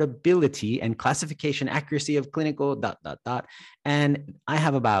interpretability and classification accuracy of clinical ... And I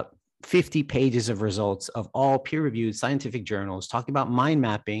have about 50 pages of results of all peer-reviewed scientific journals talking about mind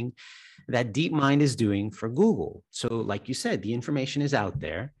mapping that DeepMind is doing for Google. So like you said, the information is out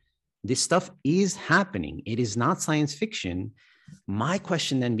there. This stuff is happening. It is not science fiction. My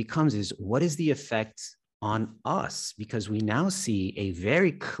question then becomes is, what is the effect on us? Because we now see a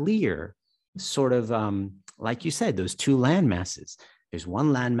very clear sort of, like you said, those two land masses. There's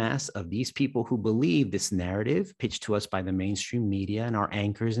one landmass of these people who believe this narrative pitched to us by the mainstream media and our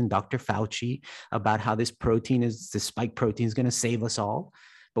anchors and Dr. Fauci about how this spike protein is going to save us all.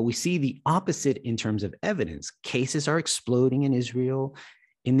 But we see the opposite in terms of evidence. Cases are exploding in Israel,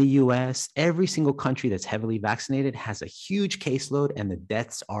 in the US. Every single country that's heavily vaccinated has a huge caseload, and the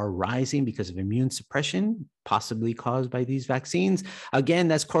deaths are rising because of immune suppression, possibly caused by these vaccines. Again,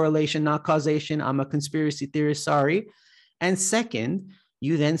 that's correlation, not causation. I'm a conspiracy theorist, sorry. And second,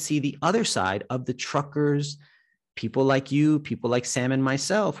 you then see the other side of the truckers, people like you, people like Sam and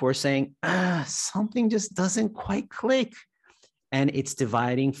myself, who are saying, something just doesn't quite click. And it's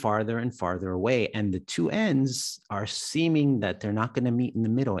dividing farther and farther away. And the two ends are seeming that they're not going to meet in the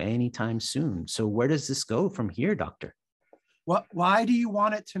middle anytime soon. So where does this go from here, Doctor? Why do you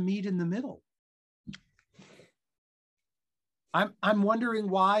want it to meet in the middle? I'm wondering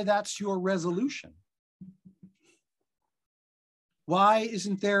why that's your resolution. Why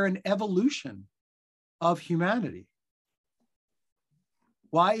isn't there an evolution of humanity?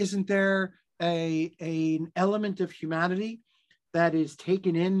 Why isn't there an element of humanity that is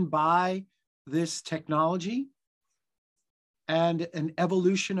taken in by this technology, and an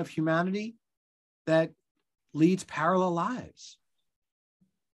evolution of humanity that leads parallel lives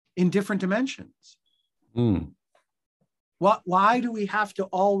in different dimensions? Why do we have to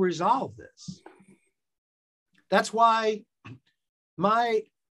all resolve this? That's why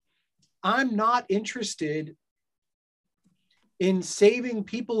I'm not interested in saving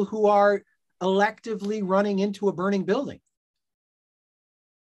people who are electively running into a burning building.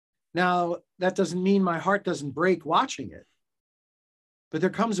 Now, that doesn't mean my heart doesn't break watching it, but there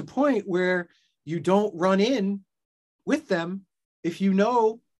comes a point where you don't run in with them if you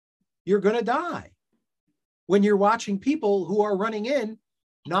know you're going to die. when you're watching people who are running in,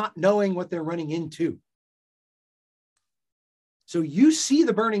 not knowing what they're running into. So you see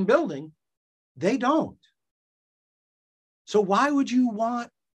the burning building, they don't. So why would you want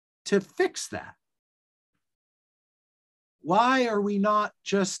to fix that? Why are we not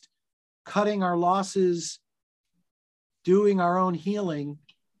just cutting our losses, doing our own healing,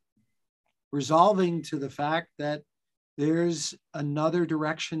 resolving to the fact that there's another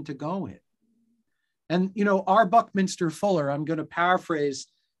direction to go in? And, you know, R. Buckminster Fuller, I'm going to paraphrase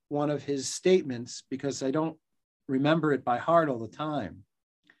one of his statements because I don't remember it by heart all the time.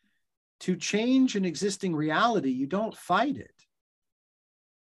 To change an existing reality, you don't fight it.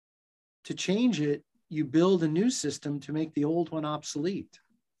 To change it, you build a new system to make the old one obsolete.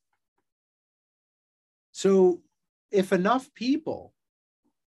 So if enough people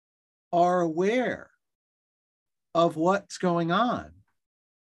are aware of what's going on,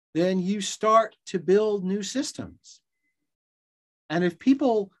 then you start to build new systems. And if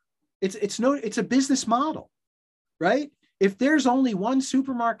people, it's a business model, right? If there's only one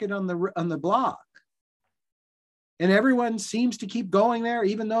supermarket on the block, and everyone seems to keep going there,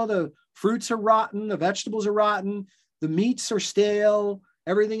 even though the fruits are rotten, the vegetables are rotten, the meats are stale,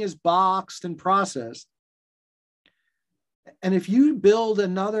 everything is boxed and processed. And if you build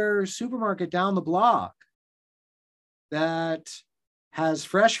another supermarket down the block that has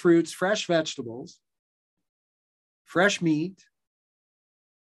fresh fruits, fresh vegetables, fresh meat,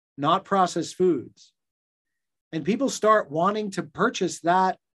 not processed foods, and people start wanting to purchase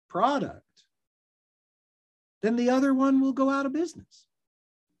that product, then the other one will go out of business.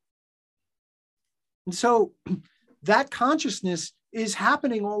 And so that consciousness is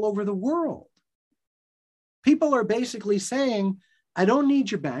happening all over the world. People are basically saying, I don't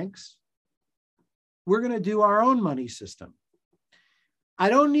need your banks. We're going to do our own money system. I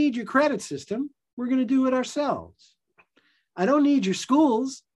don't need your credit system. We're going to do it ourselves. I don't need your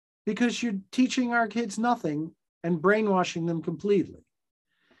schools because you're teaching our kids nothing and brainwashing them completely.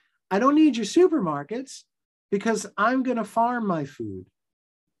 I don't need your supermarkets because I'm going to farm my food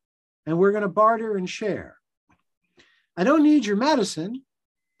and we're going to barter and share. I don't need your medicine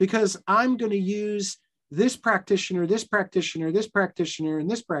because I'm going to use this practitioner, this practitioner, this practitioner, and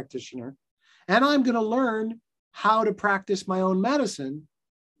this practitioner, and I'm going to learn how to practice my own medicine.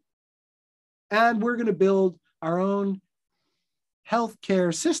 And we're going to build our own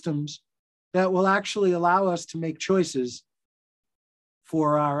healthcare systems that will actually allow us to make choices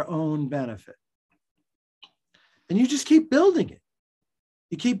for our own benefit. And you just keep building it.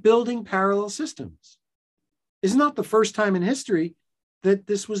 You keep building parallel systems. It's not the first time in history that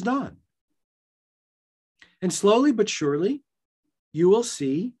this was done. And slowly but surely, you will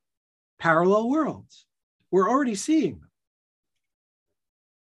see parallel worlds. We're already seeing them.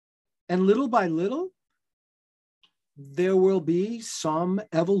 And little by little, there will be some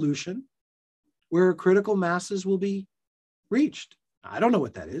evolution where critical masses will be reached. I don't know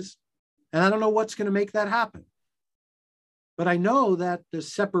what that is. And I don't know what's going to make that happen. But I know that the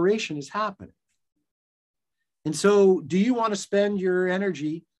separation is happening. And so do you want to spend your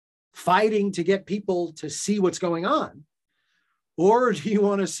energy fighting to get people to see what's going on? Or do you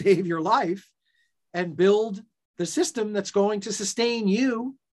want to save your life and build the system that's going to sustain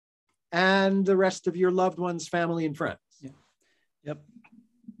you and the rest of your loved ones, family, and friends? Yeah. Yep.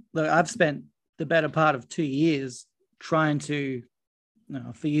 Look, I've spent the better part of 2 years trying to,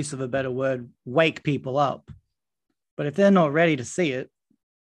 for use of a better word, wake people up. But if they're not ready to see it,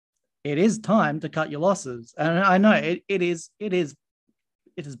 it is time to cut your losses. And I know it is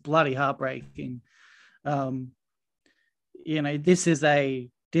bloody heartbreaking. This is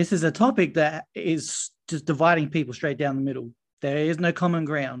a topic that is just dividing people straight down the middle. There is no common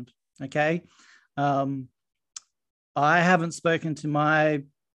ground. Okay. I haven't spoken to my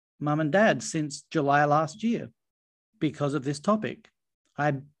mum and dad since July last year because of this topic.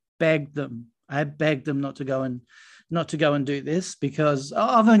 I begged them not to go and do this because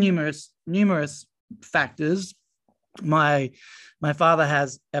of numerous factors. My father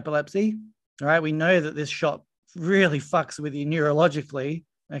has epilepsy. All right. We know that this shot really fucks with you neurologically.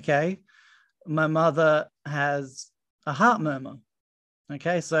 Okay. My mother has a heart murmur.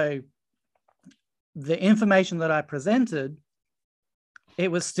 Okay. So the information that I presented, it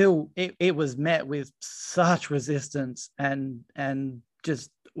was met with such resistance and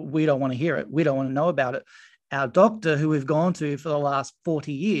just, we don't want to hear it. We don't want to know about it. Our doctor, who we've gone to for the last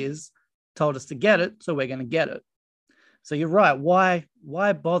 40 years, told us to get it. So we're going to get it. So you're right. Why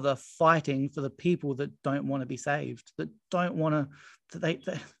bother fighting for the people that don't want to be saved, that don't want to,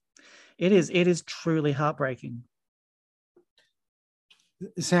 it is truly heartbreaking.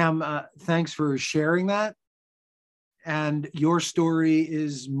 Sam, thanks for sharing that. and your story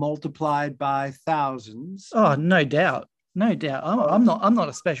is multiplied by thousands. Oh, no doubt. No doubt. I'm not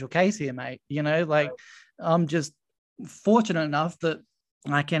a special case here, mate. You know, like I'm just fortunate enough that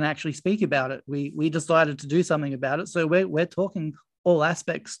I can actually speak about it. We decided to do something about it. So we're talking all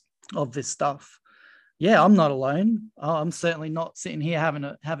aspects of this stuff. Yeah, I'm not alone. I'm certainly not sitting here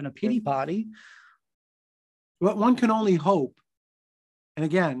having a pity party. But one can only hope. And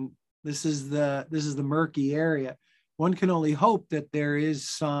again, this is the murky area. One can only hope that there is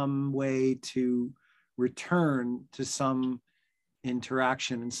some way to return to some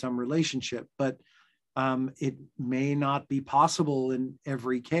interaction and some relationship, but it may not be possible in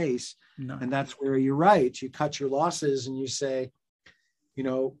every case. No. And that's where you're right. You cut your losses and you say, you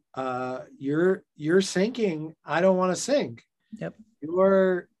know, you're sinking. I don't want to sink. Yep.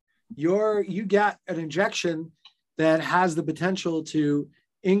 You get an injection that has the potential to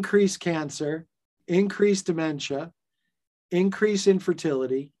increase cancer, increase dementia, increase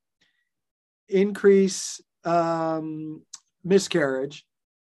infertility, increase miscarriage,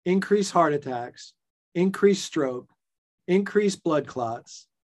 increase heart attacks, increase stroke, increase blood clots,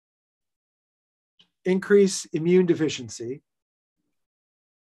 increase immune deficiency.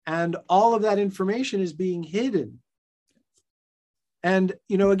 And all of that information is being hidden. And,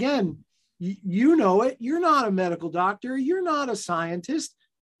 you know, again, you know it. You're not a medical doctor. You're not a scientist.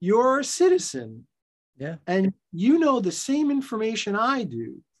 You're a citizen. Yeah. And you know the same information I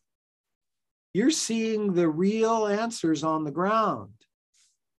do. You're seeing the real answers on the ground.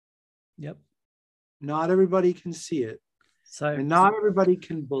 Yep. Not everybody can see it. And not everybody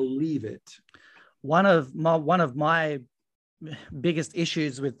can believe it. One of my biggest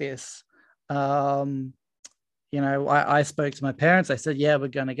issues with this, you know, I spoke to my parents. I said, yeah, we're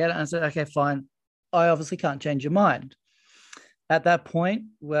going to get it. And I said, okay, fine. I obviously can't change your mind. At that point,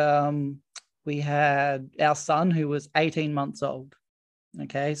 we had our son who was 18 months old.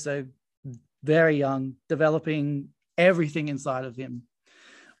 Okay, so very young, developing everything inside of him.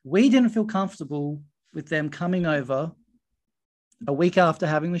 We didn't feel comfortable with them coming over a week after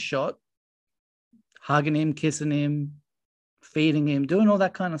having the shot, hugging him, kissing him, feeding him, doing all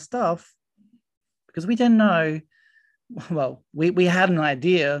that kind of stuff, because we didn't know, well, we had an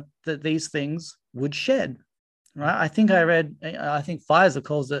idea that these things would shed, right? I think Pfizer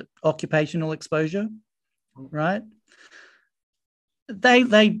calls it occupational exposure, right?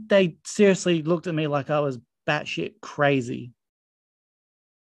 They seriously looked at me like I was batshit crazy.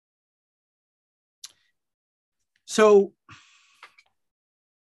 So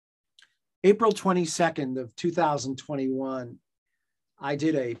April 22nd of 2021, I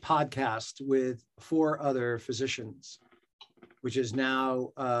did a podcast with 4 other physicians, which is now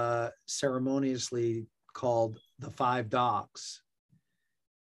ceremoniously called the 5 Docs.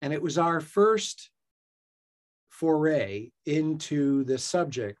 And it was our first foray into the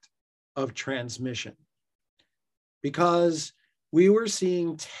subject of transmission, because we were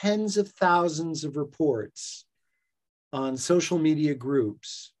seeing tens of thousands of reports on social media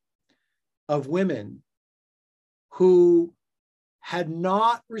groups of women who had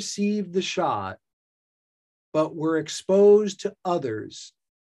not received the shot, but were exposed to others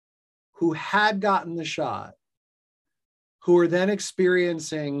who had gotten the shot, who were then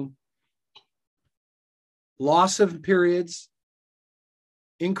experiencing loss of periods,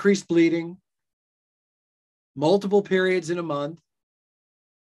 increased bleeding, multiple periods in a month,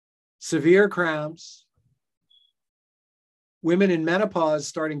 severe cramps, women in menopause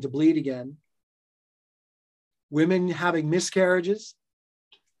starting to bleed again, women having miscarriages,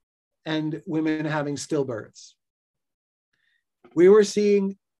 and women having stillbirths. We were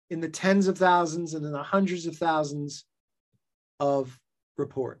seeing in the tens of thousands and in the hundreds of thousands of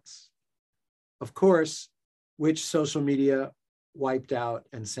reports, of course, which social media wiped out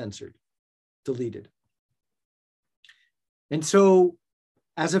and censored, deleted. And so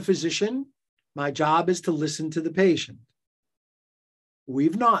as a physician, my job is to listen to the patient.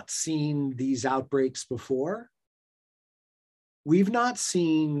 We've not seen these outbreaks before. We've not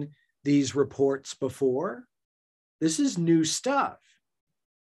seen these reports before. This is new stuff.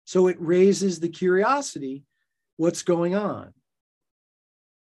 So it raises the curiosity, what's going on?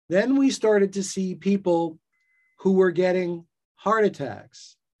 Then we started to see people who were getting heart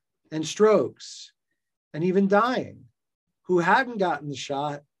attacks and strokes and even dying, who hadn't gotten the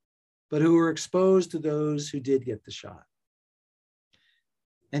shot, but who were exposed to those who did get the shot.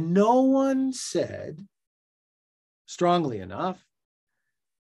 And no one said strongly enough,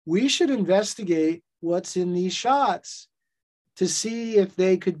 we should investigate what's in these shots to see if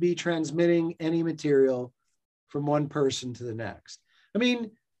they could be transmitting any material from one person to the next. I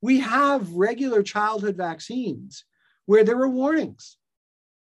mean, we have regular childhood vaccines where there were warnings.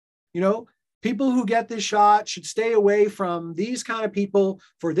 People who get this shot should stay away from these kind of people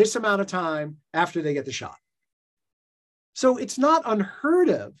for this amount of time after they get the shot. So it's not unheard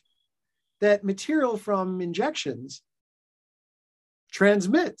of that material from injections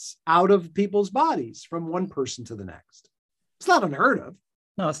transmits out of people's bodies from one person to the next. It's not unheard of.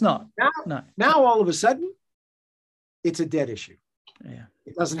 No, it's not. Now all of a sudden, it's a dead issue. Yeah.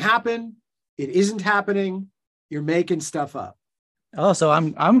 It doesn't happen. It isn't happening. You're making stuff up. Oh, so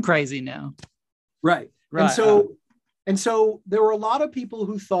I'm crazy now. Right. And so there were a lot of people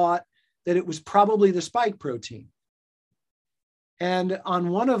who thought that it was probably the spike protein. And on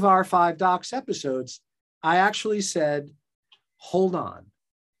one of our 5 Docs episodes, I actually said, hold on.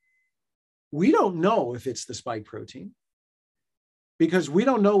 We don't know if it's the spike protein because we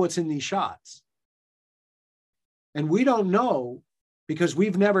don't know what's in these shots. And we don't know because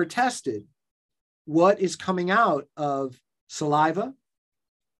we've never tested what is coming out of saliva,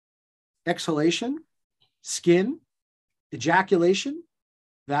 exhalation, skin, ejaculation,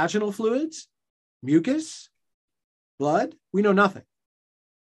 vaginal fluids, mucus, blood. We know nothing.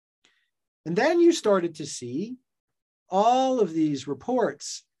 And then you started to see all of these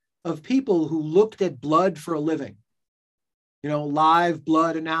reports of people who looked at blood for a living, live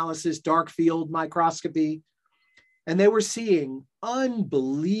blood analysis, dark field microscopy, and they were seeing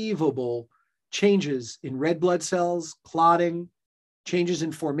unbelievable changes in red blood cells, clotting, changes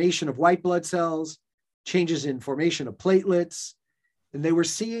in formation of white blood cells, changes in formation of platelets. And they were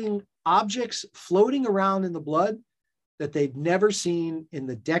seeing objects floating around in the blood that they'd never seen in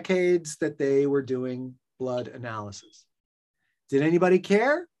the decades that they were doing blood analysis. Did anybody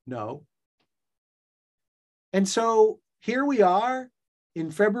care? No. And so here we are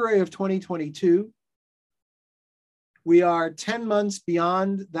in February of 2022. We are 10 months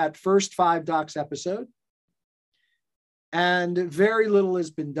beyond that first 5 Docs episode. And very little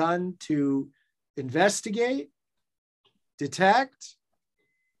has been done to investigate, detect,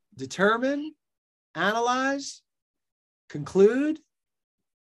 determine, analyze, conclude,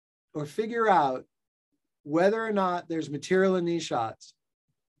 or figure out whether or not there's material in these shots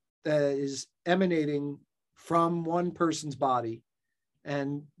that is emanating from one person's body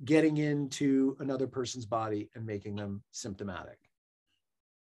and getting into another person's body and making them symptomatic.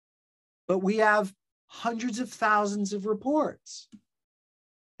 But we have hundreds of thousands of reports.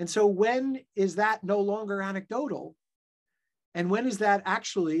 And so when is that no longer anecdotal? And when is that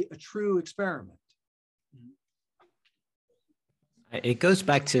actually a true experiment? It goes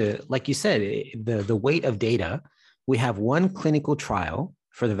back to, like you said, the weight of data. We have one clinical trial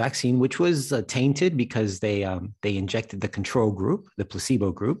for the vaccine, which was tainted because they injected the control group, the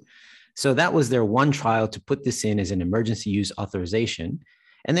placebo group. So that was their one trial to put this in as an emergency use authorization.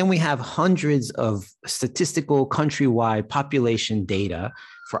 And then we have hundreds of statistical countrywide population data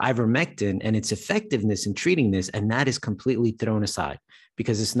for ivermectin and its effectiveness in treating this. And that is completely thrown aside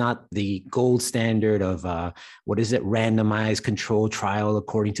because it's not the gold standard of, randomized controlled trial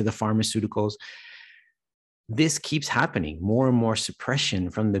according to the pharmaceuticals. This keeps happening, more and more suppression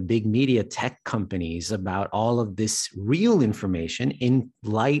from the big media tech companies about all of this real information in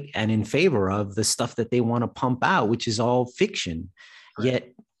light and in favor of the stuff that they want to pump out, which is all fiction. Right.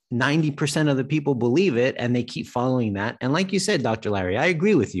 Yet 90% of the people believe it and they keep following that. And like you said, Dr. Larry, I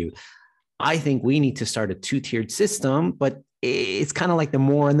agree with you. I think we need to start a 2-tiered system, but it's kind of like the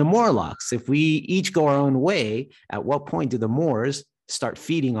Moor and the Morlocks. If we each go our own way, at what point do the Moors start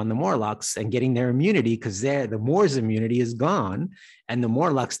feeding on the Morlocks and getting their immunity? Because the Moors' immunity is gone and the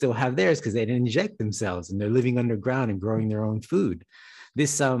Morlocks still have theirs because they didn't inject themselves and they're living underground and growing their own food.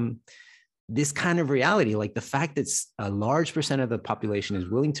 This kind of reality, like the fact that a large percent of the population is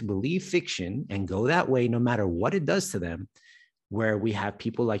willing to believe fiction and go that way, no matter what it does to them, where we have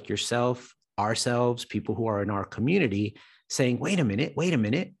people like yourself, ourselves, people who are in our community saying, wait a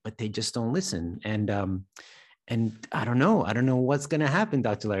minute, but they just don't listen. And I don't know what's going to happen,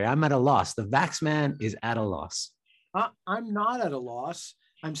 Dr. Larry. I'm at a loss. The Vax man is at a loss. I'm not at a loss.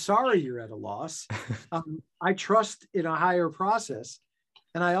 I'm sorry you're at a loss. I trust in a higher process.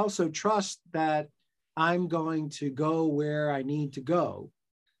 And I also trust that I'm going to go where I need to go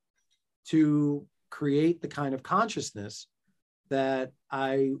to create the kind of consciousness that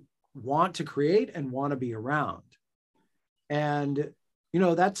I want to create and want to be around. And,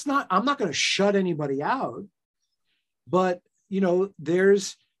 I'm not going to shut anybody out, but,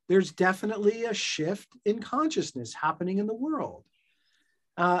 there's definitely a shift in consciousness happening in the world.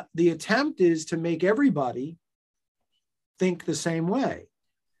 The attempt is to make everybody think the same way.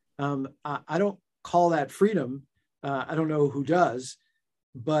 I don't call that freedom. I don't know who does,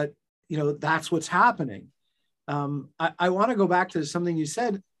 but, that's what's happening. I want to go back to something you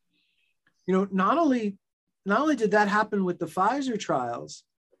said. Not only did that happen with the Pfizer trials,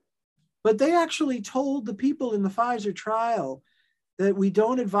 but they actually told the people in the Pfizer trial that we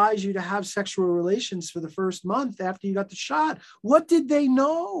don't advise you to have sexual relations for the first month after you got the shot. What did they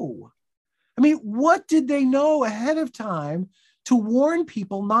know? I mean, what did they know ahead of time to warn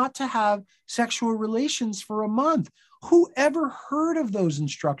people not to have sexual relations for a month? Who ever heard of those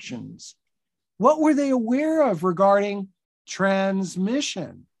instructions? What were they aware of regarding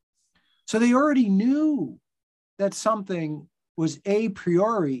transmission? So they already knew that something was a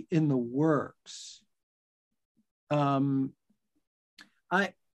priori in the works. I'm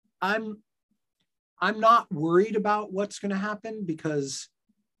not worried about what's going to happen, because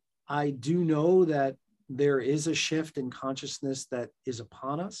I do know that there is a shift in consciousness that is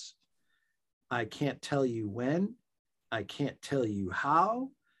upon us. I can't tell you when. I can't tell you how.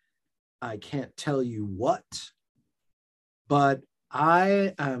 I can't tell you what. But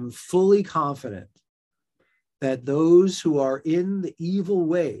I am fully confident that those who are in the evil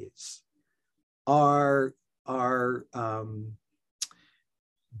ways are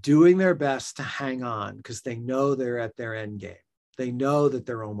doing their best to hang on, because they know they're at their end game. They know that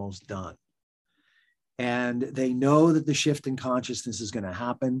they're almost done. And they know that the shift in consciousness is going to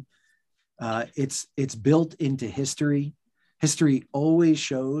happen. It's built into history. History always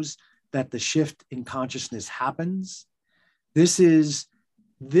shows that the shift in consciousness happens. This is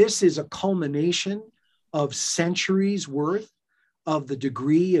a culmination of centuries worth of the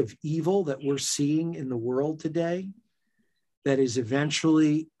degree of evil that we're seeing in the world today that is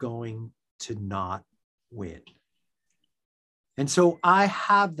eventually going to not win. And so I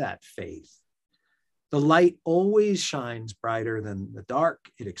have that faith. The light always shines brighter than the dark.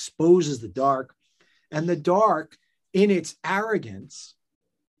 It exposes the dark, and the dark, in its arrogance,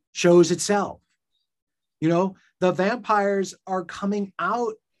 shows itself. The vampires are coming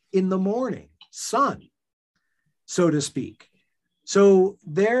out in the morning sun, so to speak. So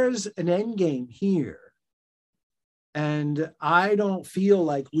there's an end game here. And I don't feel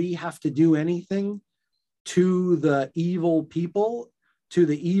like we have to do anything to the evil people, to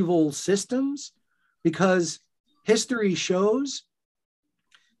the evil systems, because history shows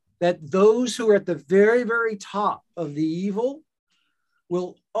that those who are at the very, very top of the evil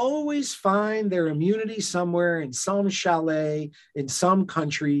will always find their immunity somewhere in some chalet, in some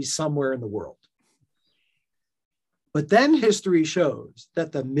country, somewhere in the world. But then history shows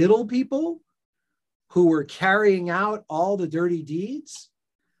that the middle people who were carrying out all the dirty deeds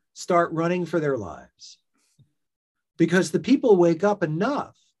start running for their lives, because the people wake up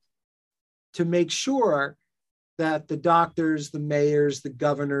enough to make sure that the doctors, the mayors, the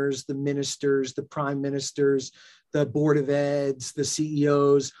governors, the ministers, the prime ministers, the board of eds, the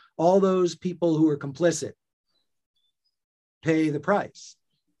CEOs, all those people who are complicit pay the price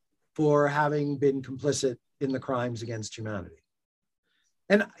for having been complicit in the crimes against humanity.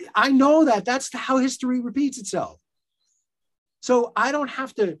 And I know that that's how history repeats itself. So I don't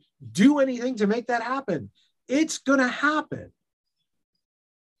have to do anything to make that happen. It's going to happen.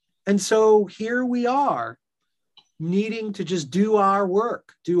 And so here we are, needing to just do our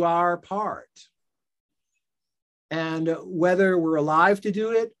work, do our part. And whether we're alive to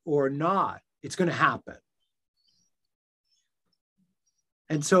do it or not, it's going to happen.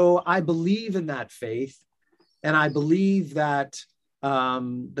 And so I believe in that faith. And I believe that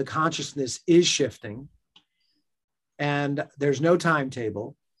the consciousness is shifting. And there's no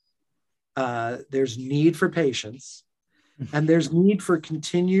timetable. There's need for patience. And there's need for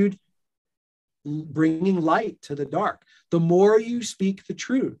continued bringing light to the dark. The more you speak the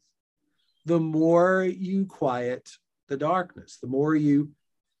truth, the more you quiet the darkness, the more you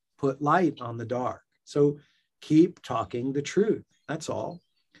put light on the dark. So keep talking the truth. That's all.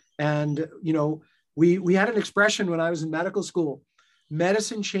 And, we had an expression when I was in medical school: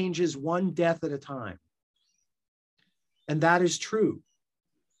 medicine changes one death at a time. And that is true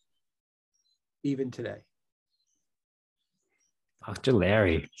even today. Dr.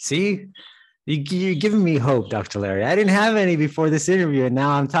 Larry, see, you're giving me hope, Dr. Larry. I didn't have any before this interview, and now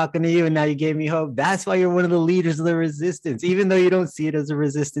I'm talking to you, and now you gave me hope. That's why you're one of the leaders of the resistance, even though you don't see it as a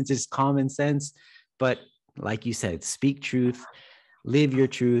resistance. It's common sense. But like you said, speak truth, live your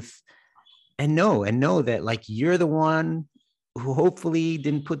truth, and know that, like, you're the one who hopefully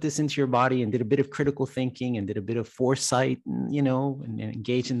didn't put this into your body and did a bit of critical thinking and did a bit of foresight, and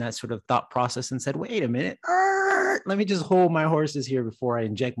engaged in that sort of thought process and said, wait a minute, let me just hold my horses here before I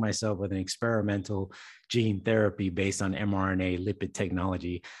inject myself with an experimental gene therapy based on mRNA lipid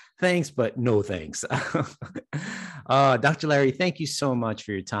technology. Thanks, but no thanks. Dr. Larry, thank you so much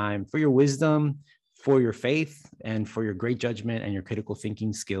for your time, for your wisdom, for your faith and for your great judgment and your critical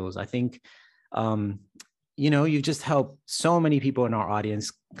thinking skills. I think, you just helped so many people in our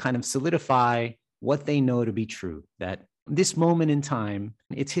audience kind of solidify what they know to be true, that this moment in time,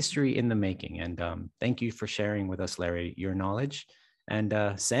 it's history in the making. And thank you for sharing with us, Larry, your knowledge. And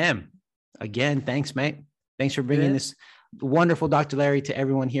Sam, again, thanks, mate. Thanks for bringing this wonderful Dr. Larry to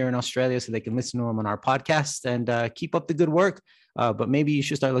everyone here in Australia so they can listen to him on our podcast, and keep up the good work. But maybe you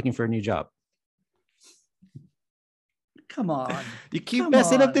should start looking for a new job. Come on. You keep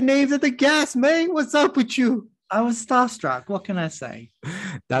messing up the names of the guests, man. What's up with you? I was starstruck. What can I say?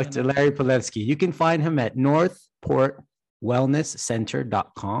 Dr. Larry Palevsky. You can find him at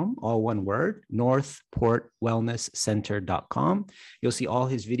northportwellnesscenter.com, all one word, northportwellnesscenter.com. You'll see all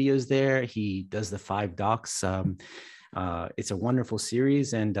his videos there. He does the 5 docs. It's a wonderful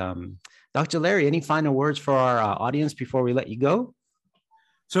series. And Dr. Larry, any final words for our audience before we let you go?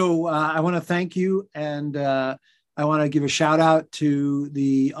 So I want to thank you, and I want to give a shout out to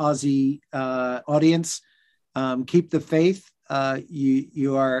the Aussie audience. Keep the faith.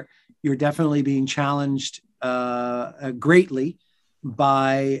 You're definitely being challenged greatly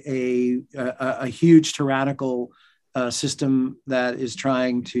by a huge tyrannical system that is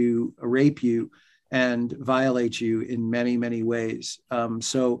trying to rape you and violate you in many, many ways.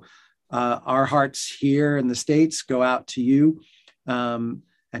 So our hearts here in the States go out to you, and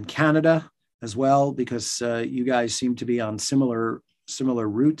Canada as well, because you guys seem to be on similar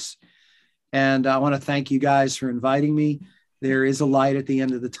routes. And I want to thank you guys for inviting me. There is a light at the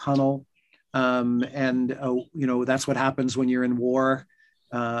end of the tunnel. That's what happens when you're in war.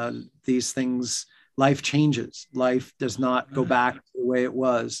 These things, life changes. Life does not go back to the way it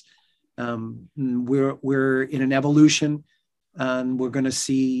was. We're in an evolution, and we're going to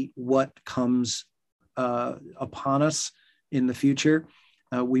see what comes upon us in the future.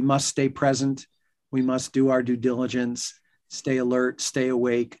 We must stay present. We must do our due diligence, stay alert, stay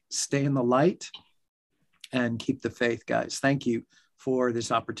awake, stay in the light, and keep the faith, guys. Thank you for this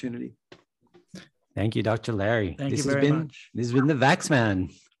opportunity. Thank you, Dr. Larry. Thank you very much. This has been the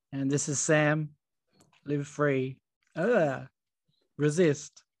Vaxman. And this is Sam. Live free.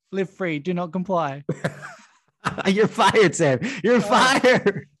 Resist. Live free. Do not comply. You're fired, Sam. You're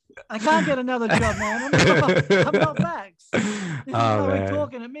fired. I can't get another job, man. I'm not vax. This is why we're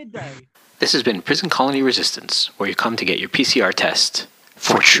talking at midday. This has been Prison Colony Resistance, where you come to get your PCR test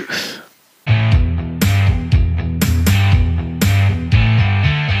for truth.